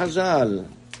שיעורי חז"ל.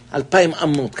 2,000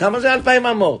 אמות. כמה זה 2,000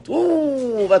 אמות?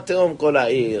 בתאום כל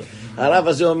העיר. הרב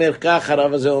הזה אומר כך,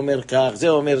 הרב הזה אומר כך, זה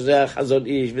אומר זה החזון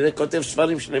איש, וזה כותב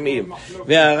ספרים שלמים.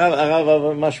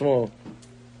 והרב מה שמו?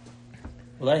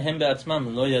 אולי הם בעצמם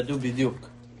לא ידעו בדיוק.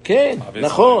 כן,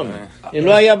 נכון. אם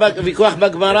לא היה ויכוח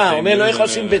בגמרא, אומר לו איך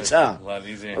עושים ביצה.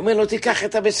 אומר לו תיקח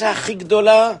את הביצה הכי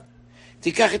גדולה,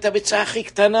 תיקח את הביצה הכי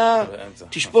קטנה,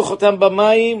 תשפוך אותם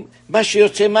במים, מה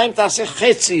שיוצא מים תעשה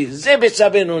חצי, זה ביצה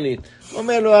בינונית.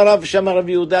 אומר לו הרב שם, הרב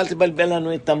יהודה, אל תבלבל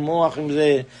לנו את המוח עם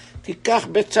זה, תיקח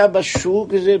ביצה בשוק,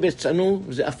 וזה ביצה, נו,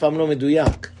 זה אף פעם לא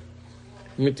מדויק.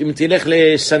 אם תלך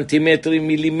לסנטימטרים,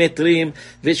 מילימטרים,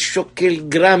 ושוקל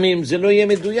גרמים, זה לא יהיה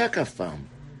מדויק אף פעם.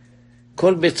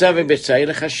 כל ביצה וביצה, יהיה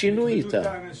לך שינוי איתה,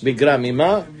 בגרמים,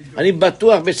 מה? אני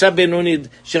בטוח ביצה בינונית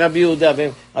של רבי יהודה,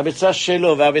 והביצה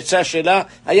שלו והביצה שלה,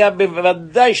 היה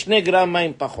בוודאי 2 גרם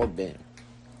מים פחות בהם.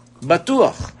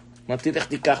 בטוח. מה תלך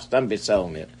תיקח סתם ביצה,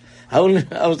 אומר.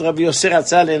 אז רבי יוסי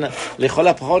רצה לכל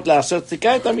הפחות לעשות,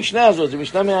 תקרא את המשנה הזאת, זו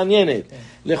משנה מעניינת,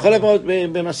 לכל הפחות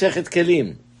במסכת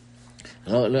כלים.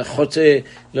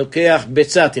 לוקח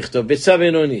ביצה, תכתוב, ביצה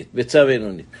בינונית, ביצה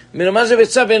בינונית. מה זה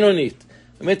ביצה בינונית?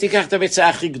 אומר, תיקח את הביצה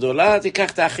הכי גדולה,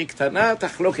 תיקח את הכי קטנה,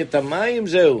 תחלוק את המים,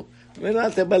 זהו. אומר,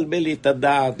 אל תבלבל לי את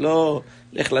הדעת, לא,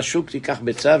 לך לשוק, תיקח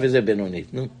ביצה וזה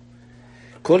בינונית, נו.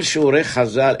 כל שיעורי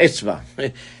חז"ל, אצבע.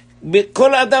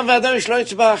 כל אדם ואדם יש לו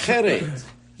אצבע אחרת.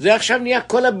 זה עכשיו נהיה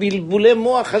כל הבלבולי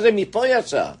מוח הזה, מפה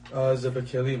יצא. זה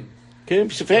בכלים. כן,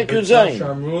 בספק י"ז.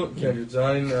 שאמרו, כן, י"ז,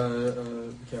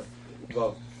 כן,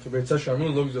 וו. כביצה שאמרו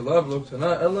לא גדולה ולא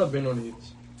קטנה, אלא בינונית.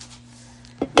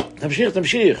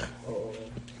 תמשיך.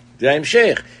 זה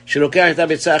ההמשך, שלוקח את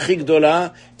הביצה הכי גדולה,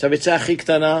 את הביצה הכי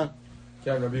קטנה.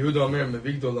 כן, רבי יהודה אומר,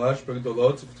 מביא גדולה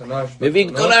שבגדולות, קטנה שבגדולות. מביא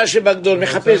גדולה שבגדול,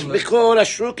 מחפש בכל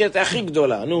השוק את הכי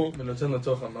גדולה, נו. ונותן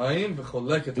לתוך המים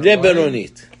וחולק את המים. זה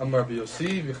בינונית. אמר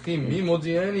ביוסי, וכי מי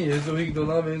מודיעני, איזוהי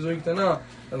גדולה ואיזוהי קטנה,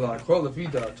 אלא הכל לפי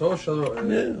דעתו שלו.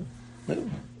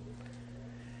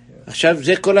 עכשיו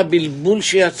זה כל הבלבול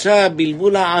שיצא,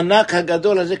 הבלבול הענק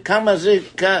הגדול הזה,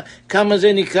 כמה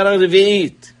זה נקרא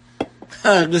רביעית.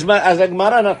 אז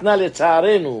הגמרא נתנה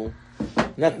לצערנו,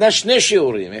 נתנה שני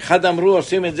שיעורים. אחד אמרו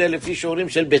עושים את זה לפי שיעורים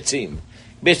של ביצים.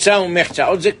 ביצה ומחצה,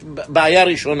 עוד זה בעיה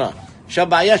ראשונה. עכשיו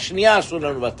בעיה שנייה עשו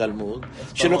לנו בתלמוד,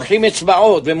 שלוקחים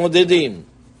אצבעות ומודדים.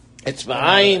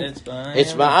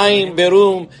 אצבעיים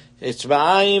ברום,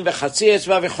 אצבעיים וחצי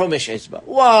אצבע וחומש אצבע.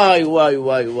 וואי וואי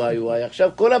וואי וואי וואי. עכשיו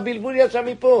כל הבלבול יצא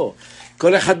מפה.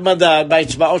 כל אחד מדד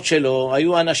באצבעות שלו,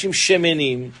 היו אנשים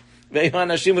שמנים והיו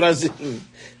אנשים רזים.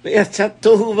 ויצא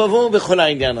תוהו ובוהו בכל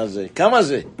העניין הזה. כמה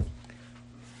זה?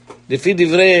 לפי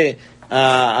דברי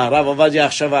הרב עובדיה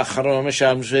עכשיו האחרון, אומר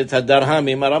שאת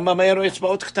הדרהמים, הרמב"ם היה לו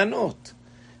אצבעות קטנות.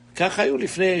 כך היו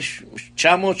לפני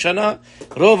 900 שנה,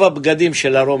 רוב הבגדים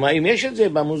של הרומאים, יש את זה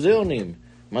במוזיאונים,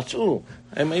 מצאו,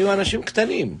 הם היו אנשים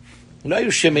קטנים, לא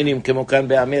היו שמנים כמו כאן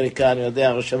באמריקה, אני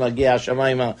יודע, שמגיע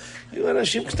השמיימה, היו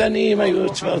אנשים קטנים,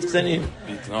 היו אצבעות קטנים.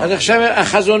 אז עכשיו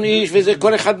החזון איש, וזה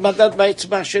כל אחד מדד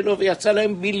באצבע שלו, ויצא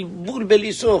להם בלבול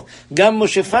בלי-סוף, גם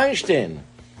משה פיינשטיין.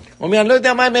 הוא אומר, אני לא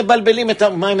יודע מה הם מבלבלים,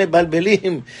 מה הם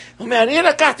מבלבלים. הוא אומר, אני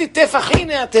לקחתי טפח,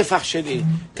 הנה הטפח שלי.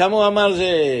 כמה הוא אמר,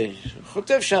 זה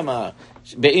חוטב שם,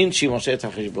 באינצ'ים עושה את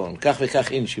החשבון, כך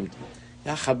וכך אינצ'ים.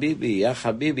 יא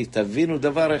חביבי, תבינו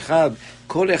דבר אחד,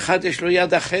 כל אחד יש לו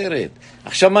יד אחרת.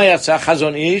 עכשיו מה יצא?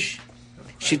 חזון איש,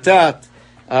 שיטת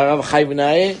הרב חי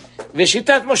בנאי,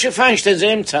 ושיטת משה פיינשטיין,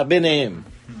 זה אמצע ביניהם.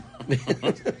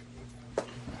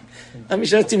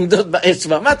 המשל תמדוד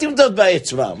באצבע.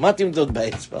 מה תמדוד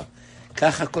באצבע?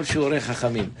 ככה כל שיעורי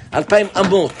חכמים. 2,000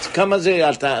 אמות. כמה זה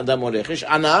אדם הולך? יש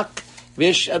ענק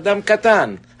ויש אדם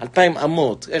קטן. 2,000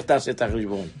 אמות. איך תעשה את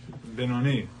החשבון?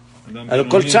 בינוני.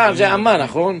 כל צעד זה אמה,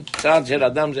 נכון? צעד של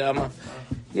אדם זה אמה.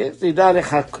 תדע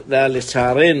לך,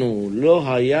 לצערנו,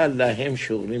 לא היה להם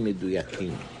שיעורים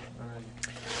מדויקים.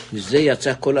 מזה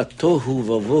יצא כל התוהו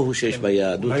ובוהו שיש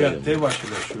ביהדות היום. אולי הטבע של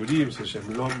השיעורים זה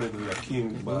שהם לא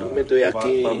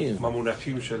מדויקים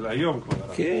במונחים של היום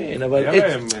כבר. כן,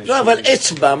 אבל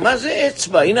אצבע, מה זה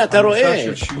אצבע? הנה אתה רואה.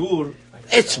 המושג של שיעור.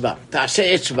 אצבע,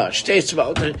 תעשה אצבע, שתי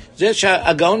אצבעות. זה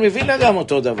שהגאון מביא לה גם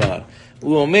אותו דבר.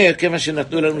 הוא אומר, כמה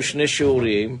שנתנו לנו שני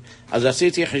שיעורים, אז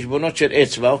עשיתי חשבונות של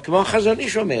אצבע, כמו החזון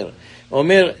איש אומר. הוא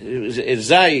אומר,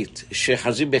 זית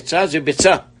שחזים ביצה זה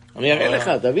ביצה. אני אראה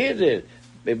לך, תביא את זה.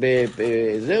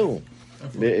 זהו,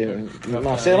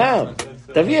 במעשה רב,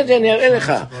 תביא את זה, אני אראה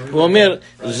לך. הוא אומר,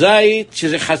 זית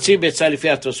שזה חצי ביצה לפי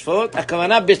התוספות,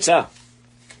 הכוונה ביצה.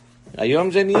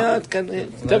 היום זה נהיה,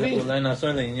 תביא. אולי נעשור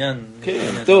לעניין. כן,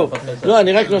 טוב. לא,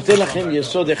 אני רק נותן לכם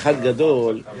יסוד אחד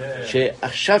גדול,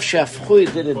 שעכשיו שהפכו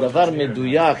את זה לדבר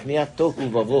מדויק, נהיה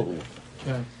תוהו ובוהו.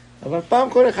 אבל פעם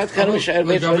כל אחד כאן משאר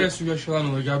בית. לגבי הסוגיה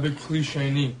שלנו, לגבי כלי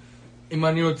שני, אם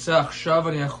אני רוצה עכשיו,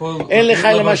 אני יכול... אין לך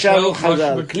למשל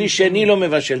חז"ל, כלי שני לא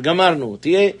מבשל, גמרנו.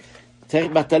 תהיה,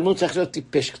 בתלמוד צריך להיות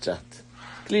טיפש קצת.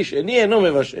 כלי שני אינו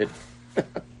מבשל.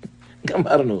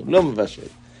 גמרנו, לא מבשל.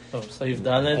 טוב, סעיף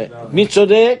ד'. מי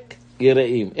צודק?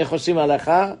 יראים. איך עושים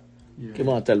הלכה?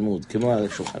 כמו התלמוד, כמו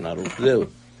השולחן ערוך. זהו.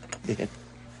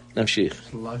 נמשיך.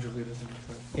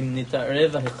 אם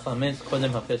נתערב החמץ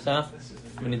קודם הפסח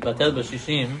ונתבטל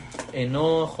בשישים,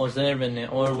 אינו חוזר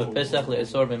ונאור בפסח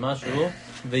לאסור במשהו,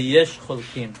 ויש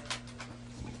חולקים.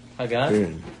 אגב,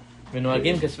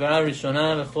 ונוהגים כסברה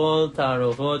ראשונה בכל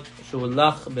תערובות שהוא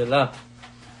לח בלח.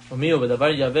 ומי הוא בדבר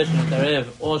יבש שנתערב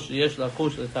או שיש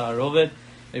לחוש לתערובת,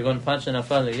 כגון פת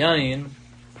שנפל ליין,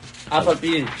 אף על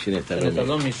פי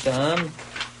שנטלו משם,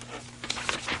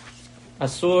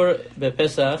 אסור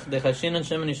בפסח, דחשינן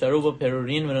שמן נשארו בו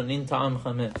פירורין ונותנים טעם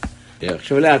חמץ.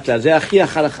 עכשיו לאט לאט, זה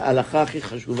ההלכה הכי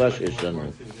חשובה שיש לנו.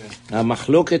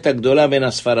 המחלוקת הגדולה בין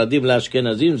הספרדים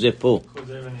לאשכנזים זה פה.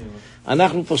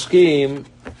 אנחנו פוסקים,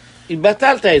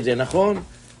 התבטלת את זה, נכון?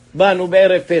 באנו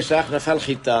בערב פסח, נפל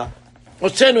חיטה,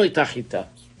 הוצאנו את החיטה,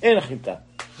 אין החיטה.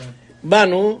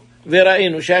 באנו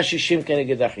וראינו שהיה 60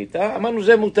 כנגד החיטה, אמרנו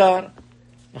זה מותר,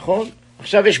 נכון?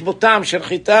 עכשיו יש בו טעם של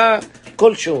חיטה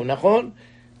כלשהו, נכון?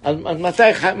 אז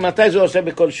מתי זה עושה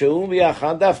בכלשהו?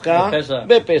 ביחד, דווקא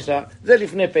בפסח. זה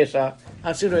לפני פסח.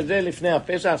 עשינו את זה לפני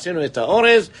הפסח, עשינו את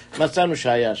האורז, מצאנו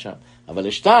שהיה שם. אבל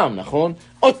יש טעם, נכון?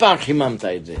 עוד פעם חיממת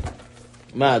את זה.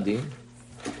 מה הדין?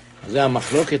 זה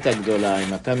המחלוקת הגדולה.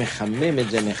 אם אתה מחמם את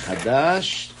זה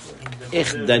מחדש,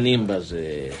 איך דנים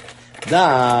בזה?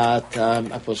 דעת,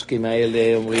 הפוסקים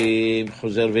האלה אומרים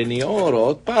חוזר וניעור,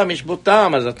 עוד פעם יש בו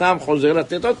טעם, אז הטעם חוזר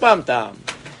לתת עוד פעם טעם.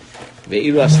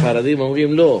 ואילו הספרדים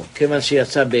אומרים לא, כיוון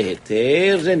שיצא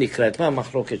בהיתר, זה נקרא, את מה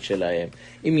המחלוקת שלהם?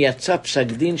 אם יצא פסק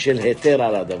דין של היתר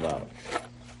על הדבר.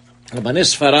 רבני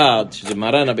ספרד, שזה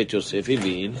מרן הבית יוסף,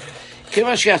 הבין,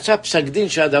 כיוון שיצא פסק דין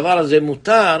שהדבר הזה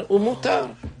מותר, הוא מותר.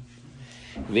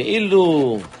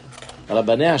 ואילו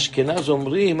רבני אשכנז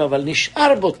אומרים, אבל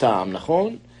נשאר בו טעם,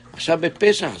 נכון? עכשיו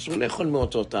בפסח אסור לאכול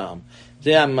מאותו טעם.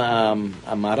 זה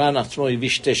המרן עצמו הביא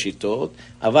שתי שיטות,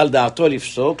 אבל דעתו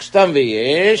לפסוק, סתם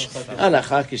ויש,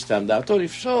 הלכה כי סתם דעתו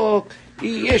לפסוק,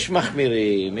 יש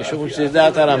מחמירים, יש אומרים שזה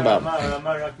דעת הרמב"ם.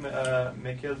 למה רק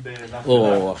מקל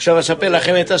בלחם? עכשיו אספר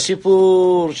לכם את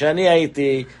הסיפור שאני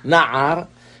הייתי נער,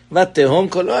 ותהום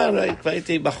כל העיר, כבר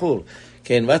הייתי בחור,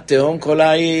 כן, ותהום כל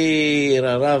העיר,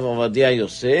 הרב עובדיה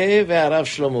יוסף והרב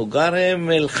שלמה גרם,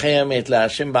 מלחמת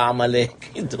להשם בעמלק,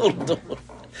 דור דור.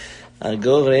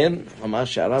 הגורן אמר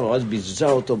שהרב אז ביזה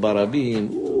אותו ברבים,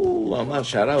 הוא אמר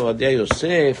שהרב עובדיה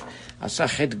יוסף עשה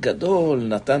חטא גדול,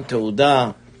 נתן תעודה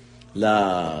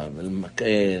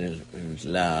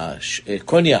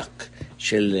לקוניאק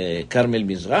של קרמל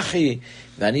מזרחי,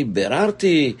 ואני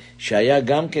ביררתי שהיה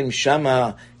גם כן שמה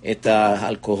את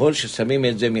האלכוהול ששמים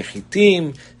את זה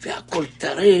מחיתים, והכל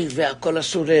טרף והכל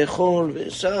אסור לאכול,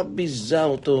 ועשה ביזה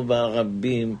אותו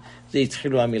ברבים. זה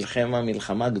התחילו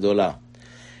המלחמה גדולה.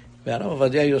 והרב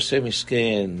עובדיה יוסף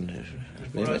מסכן,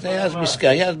 באמת היה אז מסכן,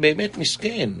 היה באמת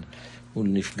מסכן. הוא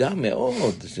נפגע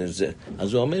מאוד.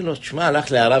 אז הוא אומר לו, תשמע,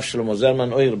 הלך להרב שלמה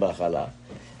זלמן אוירבך עלה.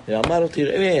 ואמר לו,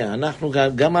 תראה, אנחנו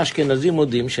גם האשכנזים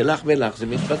מודים שלך ולך זה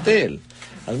מתבטל.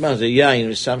 אז מה, זה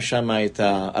יין ושם שם את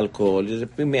האלכוהול, זה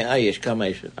פי 100 יש, כמה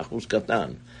יש, אחוז קטן.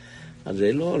 אז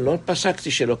לא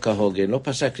פסקתי שלא כהוגן, לא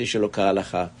פסקתי שלא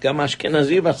כהלכה. גם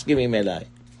האשכנזים מסכימים אליי.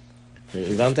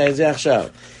 הבנת את זה עכשיו?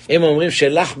 הם אומרים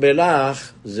שלך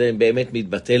בלך זה באמת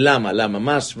מתבטל. למה?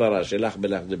 מה הסברה שלך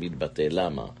בלך זה מתבטל?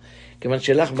 למה? כיוון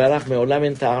שלך בלך מעולם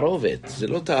אין תערובת. זה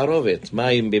לא תערובת.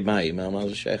 מים במים. מה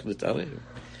זה שייך לתערב?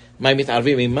 מים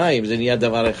מתערבים עם מים, זה נהיה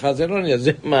דבר אחד, זה לא נהיה,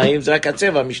 זה מים, זה רק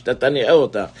הצבע, משתתה נראה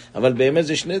אותה. אבל באמת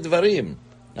זה שני דברים.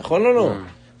 נכון או לא?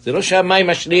 זה לא שהמים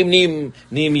השניים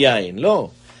נהיים יין, לא.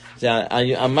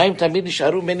 המים תמיד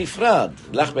נשארו בנפרד.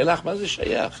 לך בלך, מה זה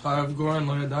שייך? הרב גורן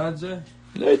לא ידע את זה?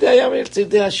 לא יודע, אתה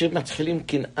יודע שמתחילים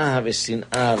קנאה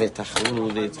ושנאה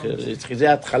ותחרות, זה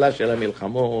ההתחלה של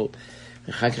המלחמות,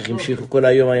 אחר כך המשיכו, כל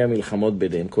היום היה מלחמות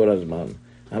ביניהם, כל הזמן.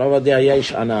 הרב עובדיה היה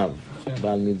איש ענב,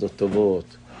 בעל מידות טובות,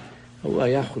 הוא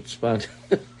היה חוצפן.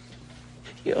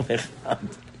 יום אחד,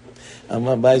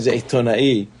 בא איזה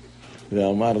עיתונאי,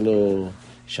 ואמר לו,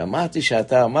 שמעתי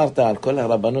שאתה אמרת על כל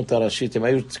הרבנות הראשית, הם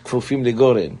היו כפופים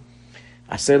לגורן,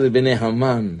 10 בני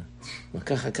המן,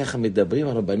 וככה מדברים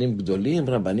הרבנים גדולים,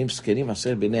 רבנים סקנים,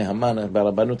 10 בני המן,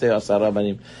 ברבנות היו 10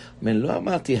 רבנים. אומר, לא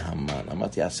אמרתי המן,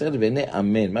 אמרתי 10 בני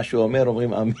אמן, מה שהוא אומר,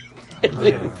 אומרים אמן.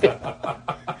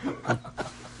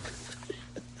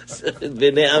 10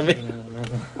 בני אמן.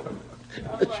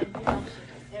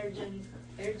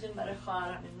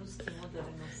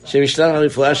 שמשלח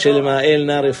הרפואה שלמה, אל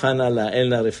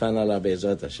נא רפאנה לה,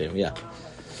 בעזרת השם,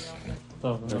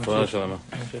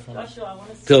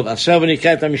 טוב, עכשיו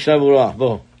נקרא את המשנה ברורה,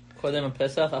 בוא. קודם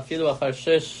הפסח, אפילו אחר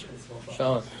 6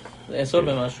 שעות, לאסור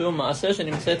במשהו, מעשה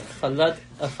שנמצאת חלת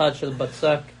אחת של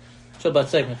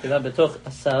בצק, מחילה בתוך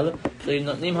הסל,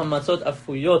 שנותנים המצות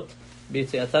אפויות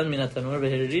ביציאתן מן התנור,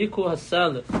 והריקו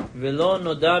הסל, ולא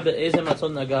נודע באיזה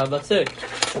מצות נגע הבצק.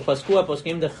 ופסקו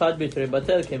הפוסקים דחד בתרי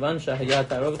בטל, כיוון שהיה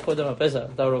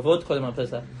תערובות קודם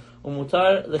הפסח.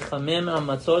 ומותר לחמם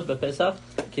המצות בפסח,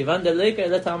 כיוון דליקה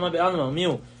אלה טעמה בעלמא.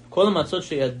 ומיהו? כל המצות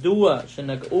שידוע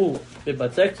שנגעו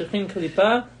בבצק צריכים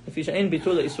קליפה, לפי שאין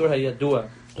ביטול לאיסור הידוע.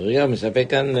 רגע, מספק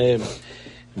כאן,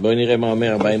 בואי נראה מה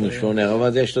אומר 48, הרב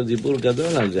הזה יש לו דיבור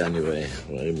גדול על זה, אני רואה,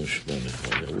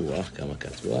 48, כמה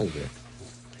כתבו על זה.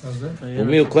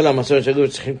 ומיהו כל המצות שידוע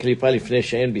צריכים קליפה לפני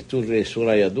שאין ביטול לאיסור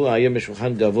הידוע. היום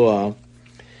בשולחן גבוה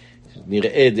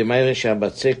נראה דמיירה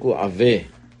שהבצק הוא עבה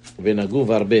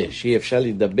ונגוב הרבה, שאי אפשר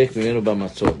להידבק ממנו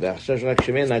במצות, ועכשיו רק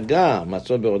שמי נגע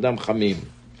מצות בעודם חמים,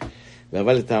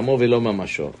 אבל לטעמו ולא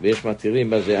ממשו, ויש מתירים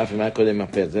בזה אף אם היה קודם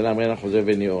הפר, זה לאמרנה חוזר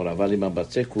וניעור. אבל אם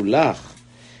הבצק הוא לח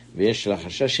ויש לה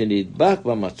חשש שנדבק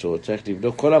במצות, צריך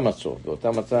לבדוק כל המצות,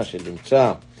 באותה מצה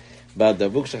שנמצא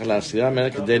בדבוק צריך להסירה ממנה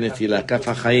כדי נטילה, כף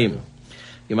החיים.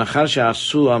 אם אחר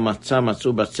שעשו המצה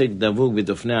מצאו בצק דבוק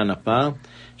בדופני הנפה,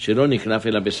 שלא נקלף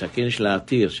אלא בסכין של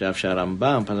העתיר, שאף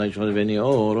שהרמב"ם, פסק חוזר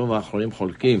וניעור, רוב האחרונים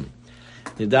חולקים.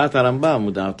 לדעת הרמב"ם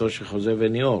הוא דעתו של חוזר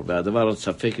וניעור, והדבר עוד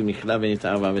ספק אם נקלף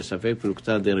ונתערבה, וספק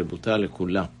פלוגתא דרבותא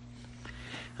לכולה.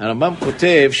 הרמב"ם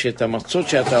כותב שאת המצות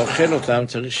שאתה אוכל אותם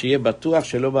צריך שיהיה בטוח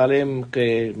שלא בעליהם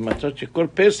מצות שכל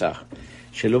פסח,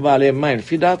 שלא בעליהם מים.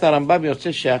 לפי דעת הרמב"ם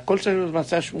יוצא שהכל צריך להיות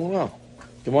מצה שמורה,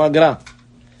 כמו הגר"א.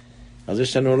 אז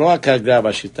יש לנו לא רק הגר"א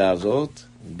בשיטה הזאת,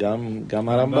 גם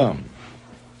הרמב"ם.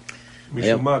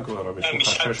 משום מה כבר, משום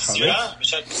חשש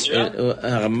חמץ?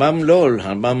 הרמב"ם לא,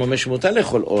 הרמב"ם אומר שמותר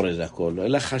לאכול אורז הכל,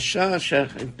 אלא חשש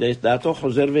שדעתו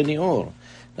חוזר וניעור.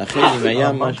 לכן אם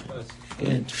היה משהו...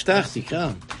 כן, תפתח, תקרא.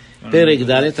 פרק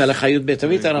ד' הלכה י"ב,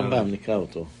 תביא את הרמב"ם, נקרא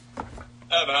אותו.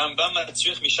 והרמב"ם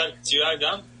צריך משעת קצירה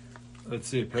גם?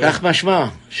 כך משמע,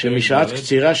 שמשעת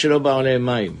קצירה שלא בא עליהם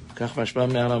מים. כך משמע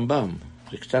מהרמב"ם.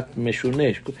 זה קצת משונה,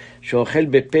 שאוכל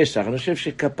בפסח. אני חושב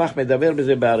שכפח מדבר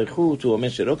בזה בעריכות, הוא אומר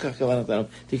שלא כך כוונתנו.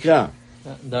 תקרא.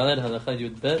 ד' הלכה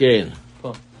י"ב? כן.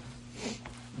 פה.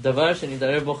 דבר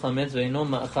שנתערב בו חמץ ואינו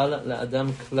מאכל לאדם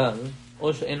כלל,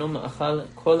 או שאינו מאכל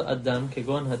כל אדם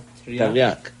כגון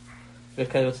התרי"ק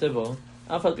וכיוצא בו,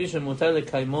 אף על פי שמותר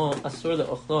לקיימו אסור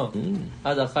לאוכלו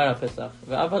עד אחר הפסח,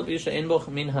 ואף על פי שאין בו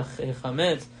מן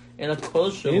החמץ אלא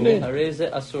כלשהו, הרי זה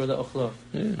אסור לאוכלו.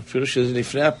 אפילו שזה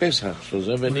לפני הפסח,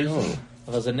 שזה בניהול.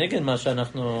 אבל זה נגד מה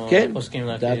שאנחנו פוסקים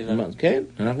להקליל. כן,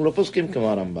 אנחנו לא פוסקים כמו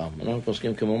הרמב"ם, אנחנו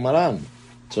פוסקים כמו מרן.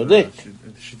 צודק.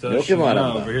 לא כמו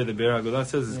הרמב"ם. Over here, the Be'er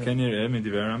Agudah says, זה כן יראה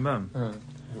מדברי הרמב"ם.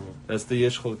 That's the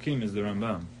יש חולקים, is the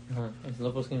רמב"ם. אז לא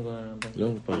פוסקים כמו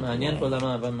הרמב"ם. מעניין פה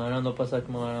למה, אבל מרן לא פסק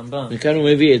כמו הרמב"ם. וכאן הוא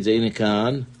מביא את זה, הנה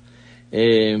כאן.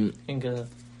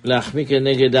 להחמיא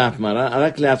כנגד דעת מרן,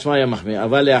 רק לעצמה היה מחמיא,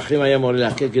 אבל לאחרים היה מורה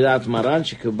להחמיא כדעת מרן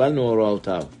שקיבלנו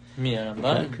הוראותיו. מי,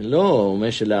 הרמב"ם? לא, הוא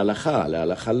אומר שלהלכה,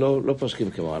 להלכה לא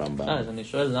פוסקים כמו הרמב"ם. אז אני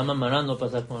שואל, למה מרן לא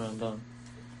פסק כמו הרמב"ם?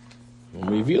 הוא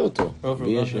מביא אותו,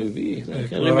 מביא.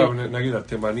 נגיד,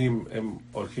 התימנים הם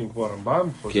הולכים כמו הרמב"ם?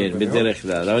 כן, בדרך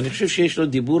כלל, אבל אני חושב שיש לו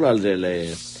דיבור על זה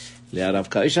לערב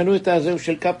קפח. יש לנו את הזהו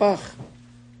של קפח?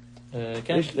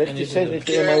 כן.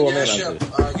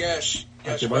 יש.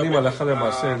 התימנים הלכה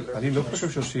למעשה, אני לא חושב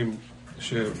שעושים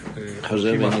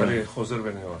חוזר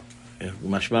ונאור.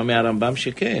 משמע מהרמב"ם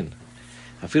שכן.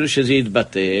 אפילו שזה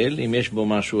יתבטל, אם יש בו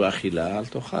משהו אכילה, אל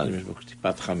תאכל, אם יש בו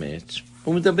טיפת חמץ.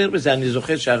 הוא מדבר בזה, אני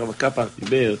זוכר שהרב קפח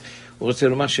דיבר, הוא רוצה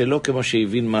לומר שלא כמו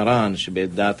שהבין מרן,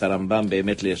 שבדעת הרמב"ם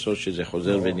באמת לאסור שזה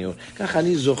חוזר וניהול. ככה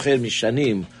אני זוכר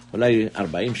משנים, אולי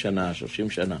 40 שנה, 30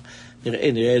 שנה.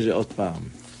 נראה איזה עוד פעם.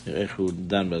 נראה איך הוא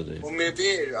דן בזה.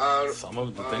 Some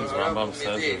of the things Rambam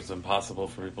says is impossible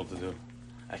for people to do.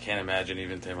 I can't imagine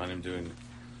even Teimanim doing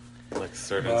like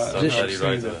certain stuff that he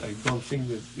writes about. I don't think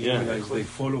that they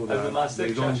follow that.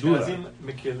 They don't do that.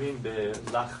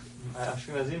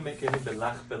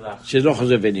 שלא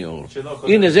חוזר וניעור.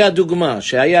 הנה, זה הדוגמה,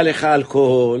 שהיה לך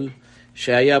אלכוהול,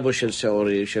 שהיה בו של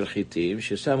שעורים, של חיטים,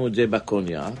 ששמו את זה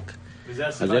בקוניאק. וזה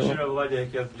הסיבה של רב עובדיה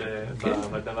עקב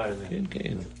בדבר הזה.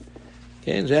 כן.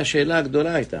 כן, זו השאלה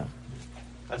הגדולה הייתה.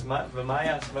 אז ומה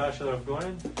היה הסברה של הרב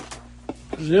גורן?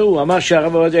 זהו, אמר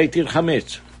שהרב עובדיה התיר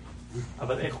חמץ.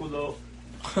 אבל איך הוא לא...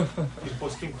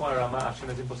 פוסקים כמו הרמה,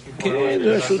 אשכנזים פוסקים כמו הרמה. כן,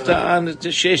 זה שהוא טען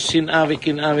שיש שנאה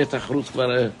וקנאה ותחרות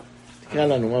כבר... תקרא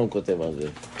לנו מה הוא כותב על זה.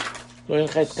 לא יהיה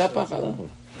לך את קפח עליו.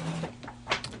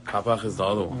 קפח is the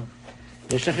other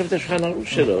one. יש לכם את השולחן ערוך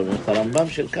שלו, את הרמב"ם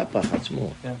של קפח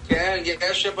עצמו. כן,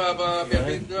 יש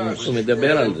במדרש. הוא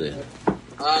מדבר על זה.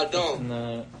 האדום. In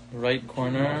the right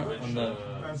corner on the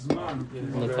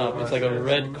top. It's like a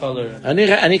red color.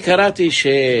 אני קראתי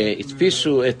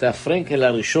שהדפיסו את הפרנקל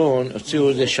הראשון, הוציאו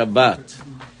איזה שבת.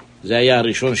 זה היה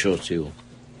הראשון שהוציאו.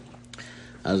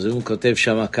 אז הוא כותב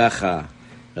שם ככה,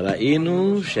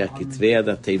 ראינו שהכתבי יד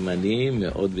התימנים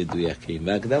מאוד מדויקים.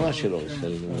 בהקדמה שלו,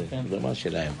 בהקדמה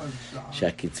שלהם,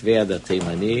 שהכתבי יד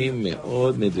התימנים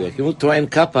מאוד מדויקים. הוא טוען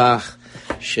קפח,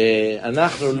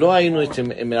 שאנחנו לא היינו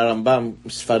עם הרמב"ם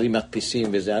ספרים מדפיסים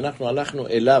וזה, אנחנו הלכנו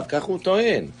אליו, כך הוא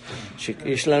טוען,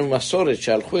 שיש לנו מסורת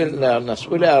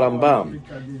נסעו להרמב"ם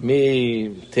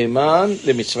מתימן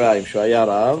למצרים, שהוא היה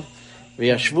רב,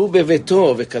 וישבו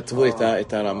בביתו וכתבו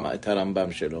את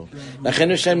הרמב"ם שלו.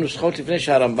 לכן יש להם נוסחאות לפני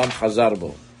שהרמב"ם חזר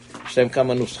בו. יש להם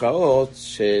כמה נוסחאות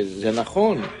שזה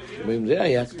נכון, ואם זה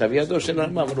היה כתב ידו של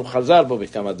הרמב"ם, אבל הוא חזר בו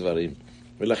בכמה דברים.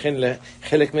 ולכן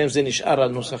חלק מהם זה נשאר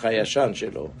הנוסח הישן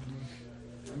שלו.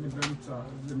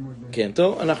 כן,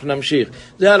 טוב, אנחנו נמשיך.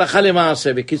 זה הלכה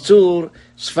למעשה. בקיצור,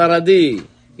 ספרדי,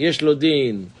 יש לו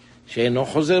דין שאינו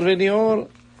חוזר וניעור,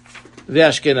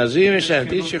 ואשכנזים יש להם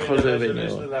דין שחוזר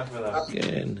וניעור.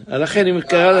 כן, לכן אם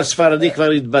קרא לספרדי כבר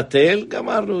התבטל,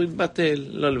 גמרנו, התבטל,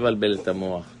 לא לבלבל את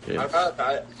המוח.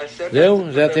 זהו,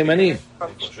 זה התימני.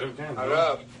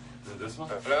 הרב.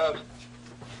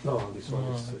 No, this one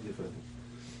is different.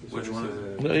 Which one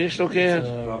is it? לא, יש לו כן.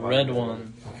 Red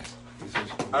one.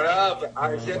 הרב,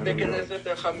 זה בכנסת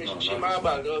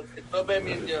 54, לא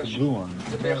במדרש.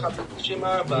 זה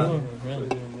ב-54.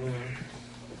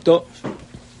 טוב.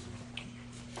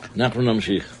 אנחנו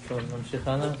נמשיך. טוב, נמשיך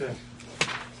הלאה.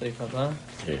 סעיף הבא.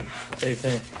 כן. סעיף ה'.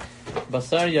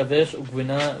 בשר יבש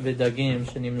וגבינה ודגים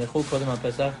שנמלכו קודם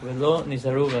הפסח ולא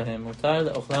נזהרו בהם, מותר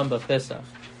לאוכלם בפסח.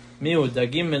 מיהו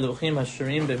דגים מלוכים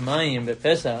השרים במים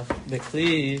בפסח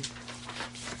בכלי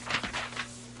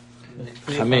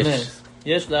חמץ.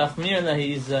 יש להחמיר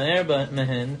להיזהר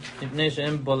מהן, מפני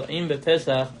שהם בולעים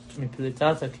בפסח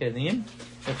מפליטת הכלים,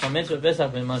 וחמץ בפסח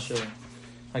במשהו.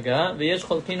 הגעה, ויש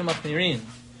חולקים ומחמירים.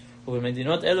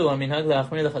 ובמדינות אלו המנהג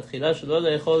להחמיר לכתחילה שלא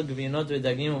לאכול גבינות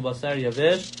ודגים ובשר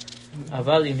יבש,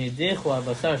 אבל אם הדיחו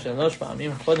הבשר 3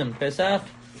 פעמים קודם פסח,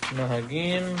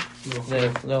 נוהגים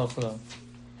לאכלו.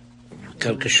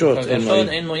 קרקשות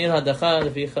אין מועיל הדחה,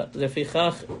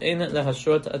 לפיכך אין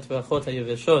להשרות הטפחות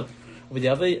היבשות,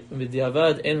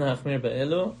 ובדיעבד אין להחמיר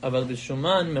באלו, אבל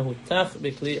בשומן מהותח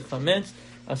בכלי חמץ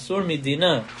אסור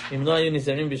מדינה, אם לא היו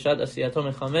נזהרים בשעת עשייתו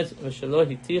מחמץ, ושלא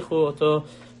הטיחו אותו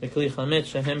בכלי חמץ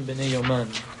שהם בני יומן.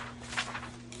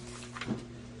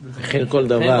 וכן כל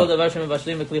דבר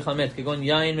שמבשלים בכלי חמץ, כגון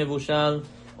יין מבושל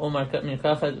או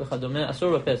מרקחת וכדומה,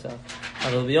 אסור בפסח,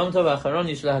 אבל ביום טוב האחרון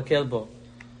יש להקל בו.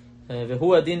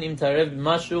 והוא הדין אם תערב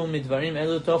משהו מדברים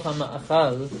אלו תוך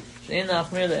המאכל, שאין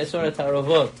להחמיר לאסור את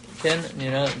הערבות, כן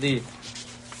נראה לי.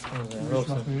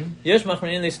 יש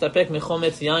מחמירים להסתפק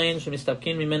מחומץ יין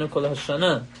שמסתפקים ממנו כל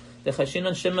השנה,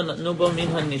 לחשינן שמה נתנו בו מן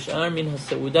הנשאר מן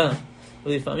הסעודה,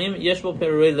 ולפעמים יש בו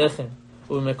פירורי לחם,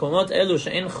 ובמקומות אלו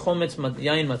שאין חומץ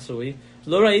יין מצוי,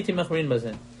 לא ראיתי מחמירים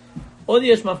בזה. עוד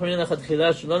יש מחמירים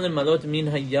לכתחילה שלא למלות מן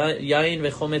היין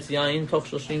וחומץ יין תוך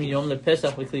 30 יום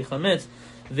לפסח בכלי חמץ,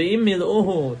 ואם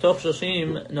מילאוהו תוך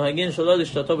 30 נוהגים שלא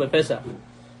לשתותו בפסח,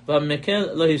 והמקל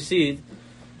לא הפסיד,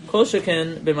 כל שכן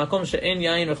במקום שאין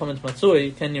יין וחומץ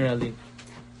מצוי, כן נראה לי.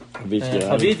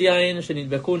 חבית יין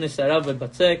שנדבקו נסריו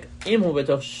בבצק, אם הוא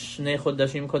בתוך 2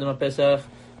 חודשים קודם הפסח,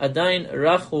 עדיין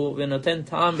רך הוא ונותן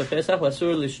טעם בפסח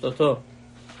ואסור לשתותו.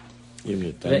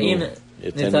 ואם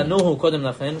נתנוהו קודם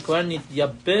לכן, כבר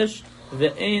נתייבש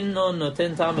ואינו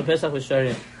נותן טעם בפסח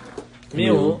ושרים.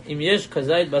 מיהו, אם יש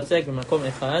כזית בצק במקום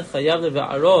אחד, חייב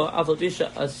לבערו, אף על פי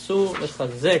שאסור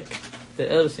לחזק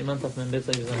תאל בסימן תפמן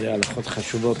בצק זה. זה הלכות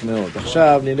חשובות מאוד.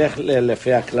 עכשיו נלך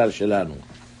לפי הכלל שלנו.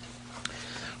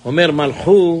 אומר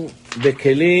מלכו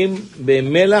בכלים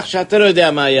במלח שאתה לא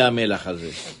יודע מה היה המלח הזה.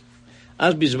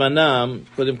 אז בזמנם,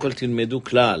 קודם כל תלמדו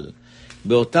כלל,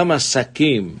 באותם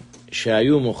עסקים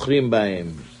שהיו מוכרים בהם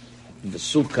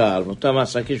סוכר, באותם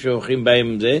עסקים שמוכרים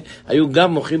בהם זה, היו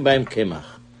גם מוכרים בהם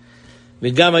קמח.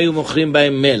 וגם היו מוכרים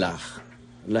בהם מלח.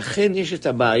 לכן יש את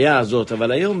הבעיה הזאת,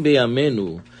 אבל היום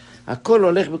בימינו, הכל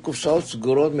הולך בקופסאות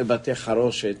סגורות מבתי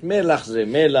חרושת. מלח זה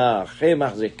מלח,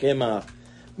 קמח זה קמח.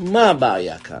 מה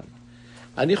הבעיה כאן?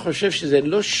 אני חושב שזה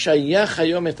לא שייך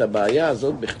היום את הבעיה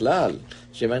הזאת בכלל.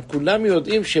 שכולם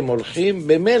יודעים שהם הולכים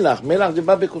במלח. מלח זה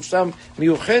בא בקופסה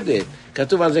מיוחדת.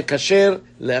 כתוב על זה כשר,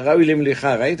 ראוי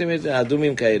למליחה. ראיתם את זה?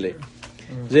 אדומים כאלה.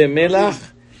 זה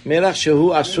מלח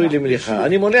שהוא עשוי למליחה.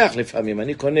 אני מולח לפעמים,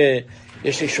 אני קונה,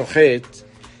 יש לי שוחט,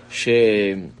 שהוא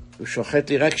שוחט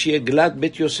לי רק שיהיה גלת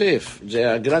בית יוסף.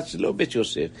 הגלת זה לא בית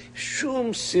יוסף,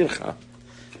 שום סרחה.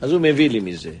 אז הוא מביא לי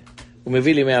מזה. הוא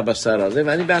מביא לי מהבשר הזה,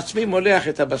 ואני בעצמי מולח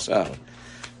את הבשר.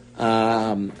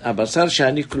 הבשר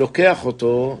שאני לוקח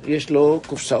אותו, יש לו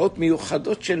קופסאות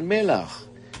מיוחדות של מלח.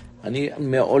 אני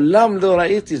מעולם לא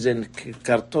ראיתי זה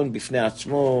קרטון בפני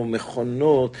עצמו,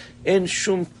 מכונות, אין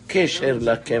שום קשר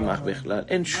לקמח בכלל,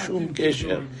 אין שום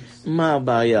קשר. מה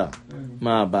הבעיה?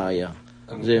 מה הבעיה?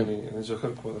 אני זוכר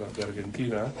כבר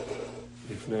בארגנטינה,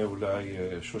 לפני אולי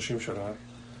 30 שנה,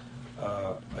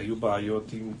 היו בעיות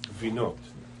עם גבינות.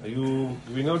 היו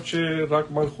גבינות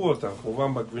שרק מלכו אותן,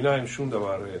 כמובן בגבינה אין שום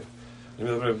דבר, אני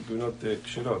מדבר על גבינות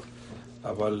כשרות,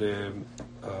 אבל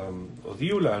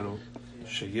הודיעו לנו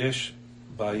שיש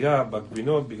בעיה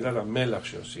בגבינות בגלל המלח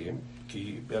שעושים,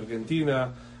 כי בארגנטינה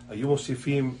היו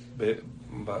מוסיפים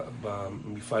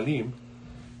במפעלים,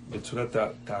 בצורה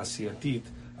תעשייתית,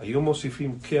 היו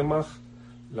מוסיפים קמח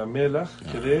למלח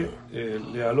כדי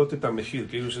להעלות את המחיר,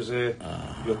 כאילו שזה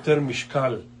יותר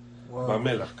משקל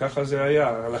במלח. ככה זה היה,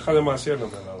 הלכה למעשה אני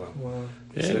אומר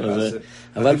עליו.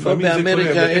 אבל פה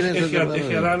באמריקה אין את זה. איך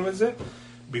ידענו את זה?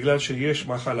 בגלל שיש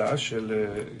מחלה של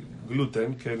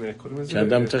גלוטן, כן, קוראים לזה?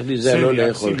 שאדם צריך להיזהר לא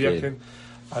לאכול.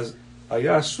 אז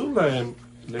היה אסור להם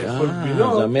לאכול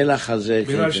גבינות. אז המלח הזה.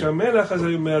 בגלל שהמלח הזה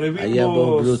מערבים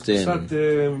בו קצת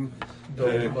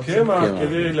קמח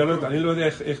כדי לעלות, אני לא יודע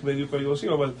איך בדיוק היו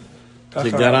עושים, אבל ככה...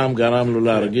 זה גרם לו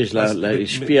להרגיש,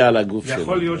 להשפיע על הגוף שלו.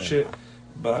 יכול להיות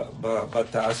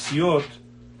שבתעשיות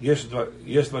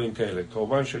יש דברים כאלה,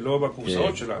 כמובן שלא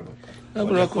בקופסאות שלנו.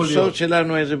 אבל בקופסאות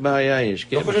שלנו איזה בעיה יש.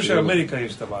 לא חושב שאמריקה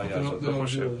יש את הבעיה הזאת, לא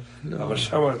חושב. אבל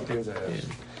שם כן זה היה.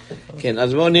 כן,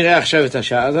 אז בואו נראה עכשיו את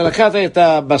השעה. אז לקחת את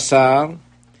הבשר,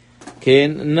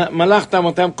 כן, מלחתם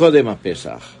אותם קודם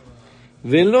הפסח.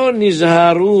 ולא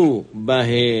נזהרו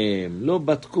בהם, לא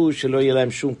בדקו שלא יהיה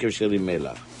להם שום קשר עם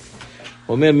מלח.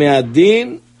 אומר,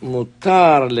 מהדין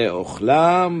מותר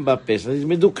לאוכלם בפסח.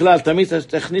 תלמדו כלל, תמיד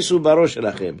תכניסו בראש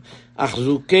שלכם.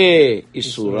 אחזוקי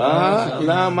איסורה,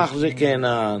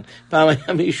 למחזקנן. פעם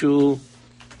היה מישהו,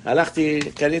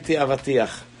 קניתי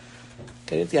אבטיח,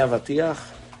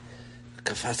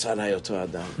 קפץ עליי אותו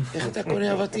אדם. איך אתה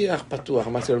קונה אבטיח פתוח?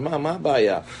 אמרתי לו, מה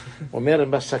הבעיה? הוא אומר,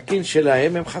 בסכין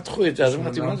שלהם הם חתכו את זה. אז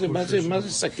אמרתי, מה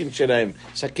זה סכין שלהם?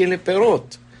 סכין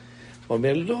לפירות. הוא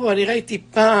אומר, לא, אני ראיתי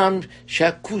פעם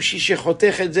שהכושי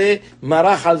שחותך את זה,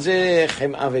 מרח על זה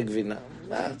חמאה וגבינה.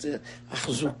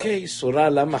 אחזוקי איסורה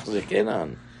למחזקנן.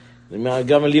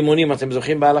 גם לימונים, אתם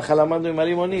זוכרים בהלכה למדנו עם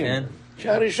הלימונים? כן.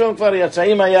 שהראשון כבר יצא,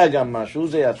 אם היה גם משהו,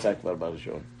 זה יצא כבר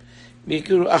בראשון.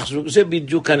 זה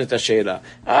בדיוק כאן את השאלה.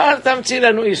 אל תמציא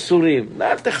לנו איסורים,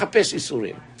 אל תחפש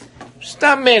איסורים.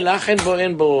 סתם מלח,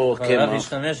 אין בו קמח. הרב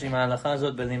השתמש עם ההלכה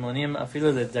הזאת בלימונים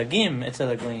אפילו לדגים אצל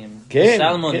הגויים. כן,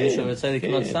 סלמון, מישהו רוצה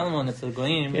לקנות סלמון אצל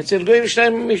גויים. אצל גויים יש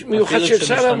להם מיוחד של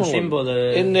סלמון.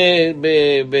 אין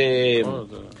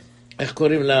איך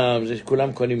קוראים לה,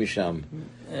 כולם קונים משם.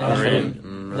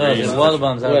 לא, זה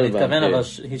וולבאם, זה מתכוון, אבל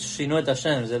שינו את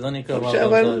השם, זה לא נקרא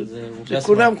וולבאם.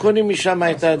 כולם קונים משם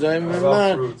את הדברים,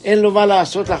 אין לו מה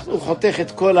לעשות, הוא חותך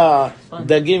את כל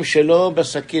הדגים שלו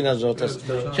בסכין הזאת.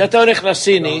 כשאתה הולך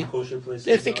לסיני,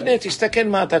 תקנה, תסתכל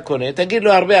מה אתה קונה, תגיד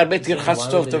לו הרבה, תרחץ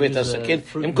טוב את הסכין.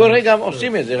 הם כל רגע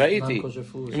עושים את זה, ראיתי.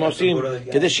 הם עושים,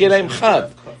 כדי שיהיה להם חד.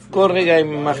 כל רגע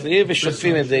הם מחליאים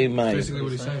ושוטפים את זה עם מים.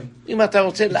 אם אתה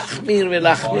רוצה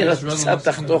להחמיר, אז קצת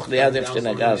תחתוך ליד איפה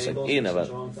שנגע הסכין, אבל...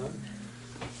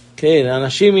 כן,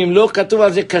 אנשים, אם לא כתוב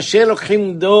על זה קשה,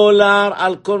 לוקחים $1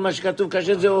 על כל מה שכתוב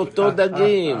קשה, זה אותו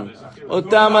דגים,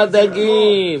 אותם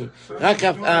הדגים, רק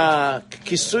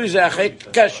הכיסוי זה אחרי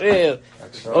כשר.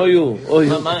 אוי.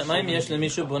 מה אם יש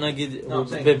למישהו, בוא נגיד,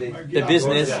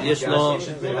 בביזנס, יש לו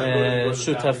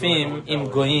שותפים עם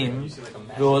גויים,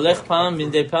 והוא הולך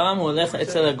מדי פעם, הוא הולך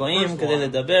אצל הגויים כדי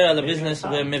לדבר על הביזנס,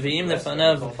 ומביאים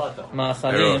לפניו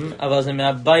מאכלים, אבל זה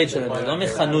מהבית שלהם, זה לא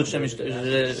מחנות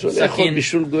זה יכול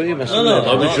בישול גויים.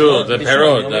 לא בישול, זה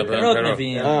פירות. פירות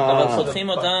מביאים, אבל חותכים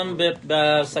אותם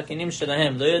בסכינים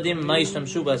שלהם, לא יודעים מה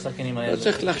ישתמשו בסכינים האלה. לא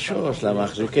צריך לחשוש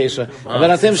למחזוקי ישראל.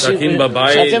 אבל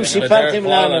אתם סיפרתם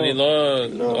לנו. אני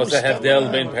לא עושה הבדל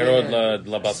בין פירות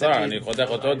לבשר, אני חותך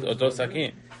אותו סכין.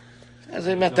 אז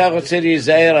אם אתה רוצה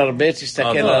להיזהר הרבה,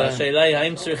 תסתכל על... השאלה היא,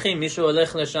 האם צריכים, מישהו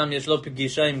הולך לשם, יש לו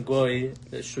פגישה עם גוי,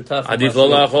 שותף... עדיף לא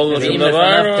לאכול שום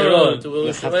דבר?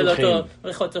 הוא שואל אותו,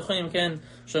 חתוכים, כן,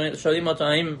 שואלים אותו,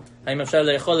 האם אפשר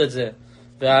לאכול את זה?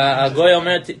 והגוי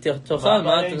אומר, תאכל,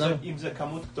 מה אתה... אם זה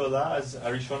כמות גדולה, אז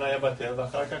הראשון היה בטל,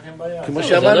 ואחר כך הם ביד. כמו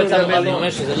שאמרנו, אני אומר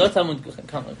שזה לא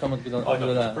כמות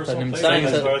גדולה. אתה נמצא עם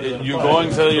זה... You're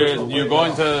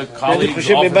going to college... אני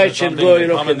חושב בבית של גוי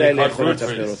לא כדאי לאכול את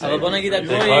הפירות. אבל בוא נגיד,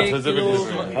 הגוי כאילו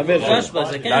מורגש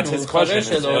בזה, כן, הוא חבר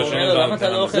שלו, הוא אומר לו, למה אתה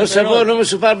לא אוכל פירות? לא סבור, לא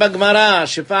מסופר בגמרא,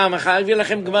 שפעם אחת, אביא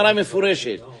לכם גמרא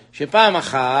מפורשת, שפעם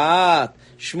אחת,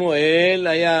 שמואל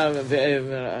היה,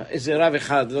 איזה רב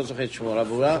אחד, לא זוכר את שמו, רב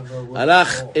אורה,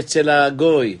 הלך אצל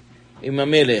הגוי עם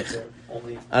המלך,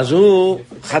 אז הוא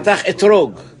חתך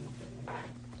אתרוג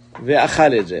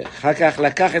ואכל את זה. אחר כך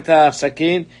לקח את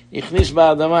הסכין, הכניס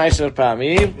באדמה 10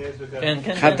 פעמים,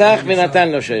 חתך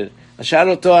ונתן לו של. אז שאל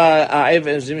אותו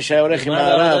העבד, זה מי שהיה הולך עם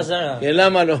הרב,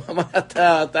 למה לא? אמר,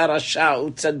 אתה רשע, הוא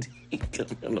צדיק.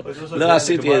 לא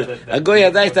עשיתי את זה. הגוי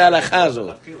ידע את ההלכה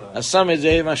הזאת. אז שם את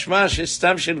זה משמע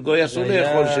שסתם של גוי אסור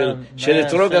לאכול, של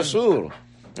אתרוג אסור.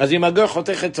 אז אם הגוי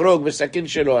חותך אתרוג בסכין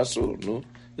שלו אסור, נו.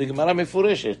 זה גמרא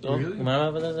מפורשת, נו. גמרא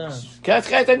עבודה זרה.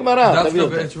 קרא את הגמרא, תביא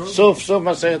אותה. סוף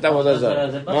מסכת עבודה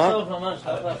זרה. זה בסוף ממש,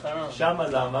 שם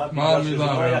למה? בגלל שזה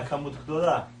לא היה כמות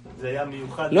גדולה. זה היה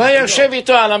מיוחד. לא היה יושב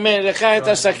איתו על המלך, לקח את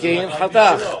הסכין,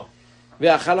 חתך.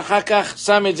 ואחר כך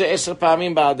שם את זה 10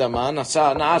 פעמים באדמה,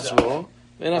 נעץ בו,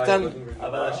 ונתן...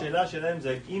 אבל השאלה שלהם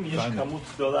זה, אם יש כמות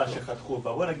גדולה שחתכו,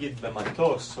 בוא נגיד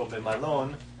במטוס או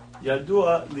במלון,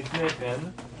 ידוע לפני כן,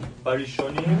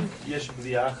 בראשונים יש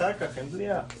בליעה, אחר כך אין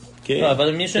בליעה. כן.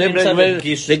 אבל מי שנמצא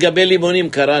בפגיש... לגבי לימונים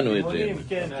קראנו את זה. לימונים,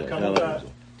 כן, הכמות...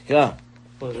 תקרא.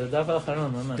 זה דף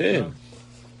האחרון, ממש. כן.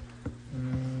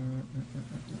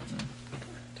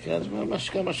 תקרא, זה ממש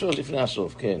כמה שעות לפני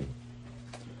הסוף, כן.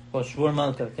 או שבור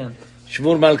מלכה, כן.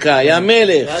 שבור מלכה, היה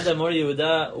מלך. ועד אמור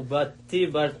יהודה ובתי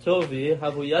בר טובי,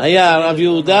 היה רב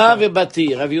יהודה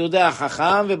ובתי, רב יהודה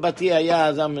החכם ובתי היה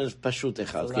אדם פשוט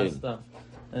אחד, כן.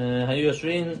 היו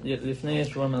יושבים לפני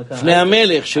שבור מלכה. לפני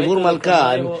המלך, שבור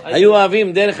מלכה. היו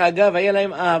אוהבים, דרך אגב, היה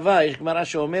להם אהבה. יש גמרא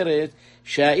שאומרת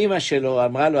שהאימא שלו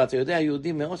אמרה לו, אתה יודע,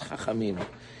 היהודים מאוד חכמים.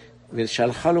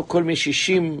 ושלחה לו כל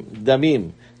מ60 דמים.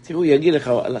 תראו, יגיד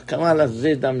לך, כמה על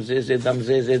זה דם זה, זה דם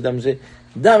זה, זה דם זה.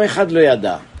 דם אחד לא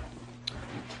ידע.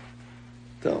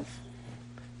 טוב.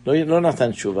 לא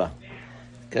נתן תשובה.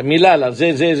 מילה לה,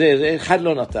 זה, אחד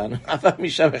לא נתן. עבר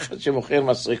משם אחד שמוכר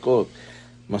מסריקות.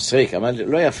 מסריק, אמר לי,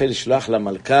 לא יפה לשלוח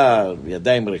למלכה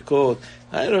ידיים ריקות,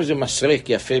 היה לו איזה מסריק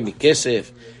יפה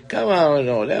מכסף, כמה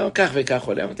עולה, כך וכך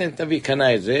עולה, תביא,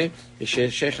 קנה את זה,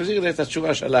 שיחזיר את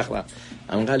התשובה שלח לה.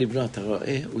 אמרה לי, בנו, אתה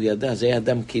רואה, הוא ידע, זה היה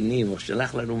אדם קינים, הוא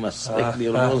שלח לנו מסריק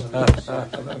לרמוז.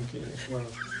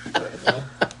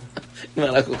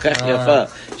 אמרה כל כך יפה,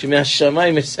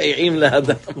 שמהשמיים מסייעים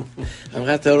לאדם.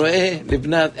 אמרה, אתה רואה,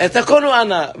 לבנת, את הכל הוא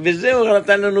ענה, וזהו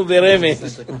נתן לנו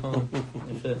ברמז.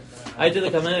 הייתי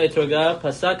לקמן אתרוגה,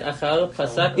 פסק אחר,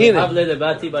 פסק וחבלה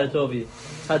לבתי ברטובי.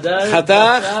 חתך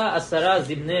 10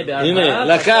 זמני בארבעה. הנה,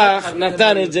 לקח,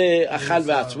 נתן את זה, אכל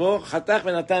בעצמו, חתך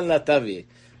ונתן לתווי.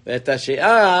 ואת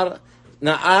השאר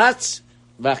נעץ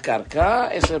בקרקע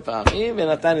 10 פעמים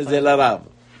ונתן את זה לרב.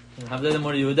 חבלה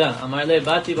למור יהודה, אמר לי,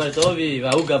 באתי ברטובי,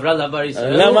 והוא גברה לבר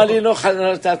ישראל. למה לי לא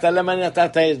נתת, למה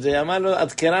נתת את זה? אמר לו,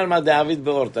 עד כרן מה דעביד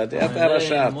באורתא, אתה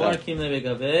רשע. מור קימלה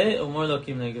בגבי, ומור לא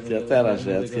קימלה בגבי. אתה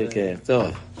רשע, כן, טוב.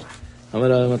 אמר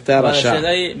לו, אתה רשע. אבל השאלה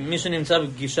היא, מישהו נמצא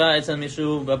בפגישה אצל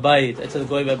מישהו בבית, אצל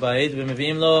גוי בבית,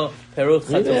 ומביאים לו פירות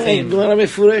חתוכים. גמרא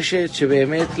מפורשת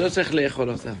שבאמת לא צריך לאכול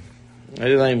אותם. אני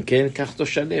יודע אם כן, קח אותו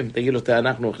שלם, תגיד לו,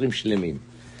 אנחנו אוכלים שלמים.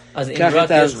 אז אם רק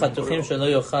יש חתוכים שלא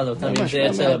יאכל אותם, אם זה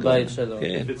אצל הבית שלו.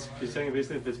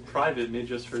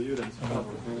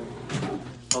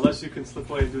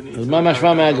 אז מה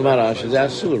משמע מהגמרא? שזה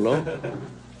אסור, לא?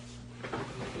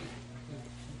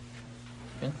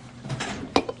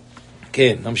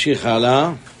 כן, נמשיך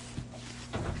הלאה.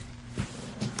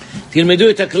 תלמדו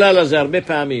את הכלל הזה הרבה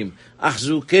פעמים.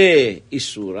 אחזוקי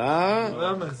איסורה.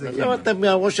 למה אתה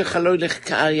מהראש שלך לא ילך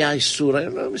היה איסור?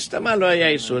 מסתמה לא היה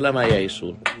איסור. למה היה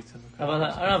איסור? אבל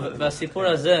הרב, בסיפור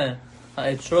הזה,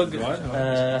 האתרוג...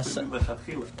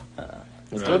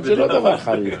 אתרוג זה לא דבר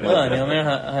חריף. לא, אני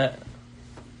אומר,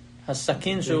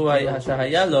 הסכין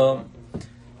שהיה לו,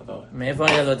 מאיפה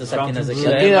היה לו את הסכין הזה?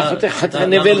 חתך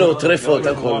נבל לו, טרפות,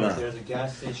 הכל.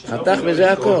 חתך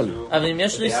בזה הכל. אבל אם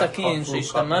יש לי סכין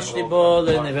שהשתמשתי בו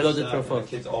לנבלות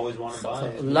וטרפות,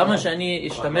 למה שאני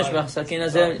אשתמש בסכין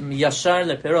הזה ישר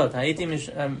לפירות? הייתי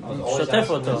שוטף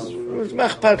אותו. מה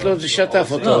אכפת לו? זה שטף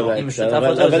אותו. אם שטף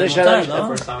אותו זה מותר,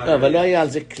 לא? אבל לא היה על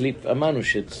זה קליפ. אמרנו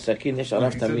שסכין יש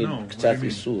עליו תמיד קצת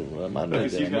איסור. אמרנו את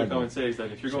זה.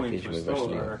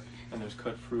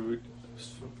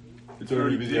 It's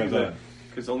already been done.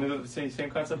 Because only the same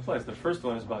concept applies. The first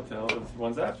one is batel, the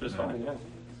ones after is fine, yeah.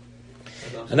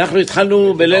 אנחנו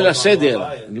התחלנו בליל הסדר,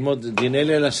 ללמוד דיני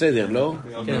ליל הסדר, לא?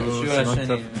 כן, בשיעור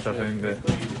השני.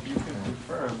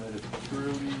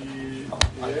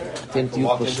 אתם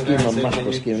תהיו פוסקים, ממש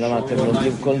פוסקים, למה אתם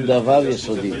לומדים כל דבר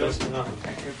יסודי.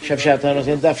 עכשיו שאתה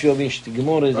נותן דף יומי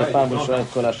שתגמור איזה פעם ראשונה את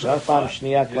כל השאר, פעם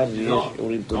שנייה כבר זה יהיה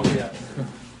שיעורים טובים.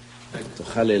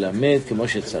 תוכל ללמד כמו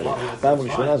שצריך. פעם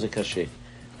ראשונה זה קשה.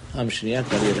 פעם שנייה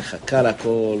כבר יהיה לך קל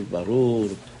הכל, ברור,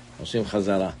 עושים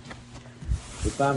חזרה.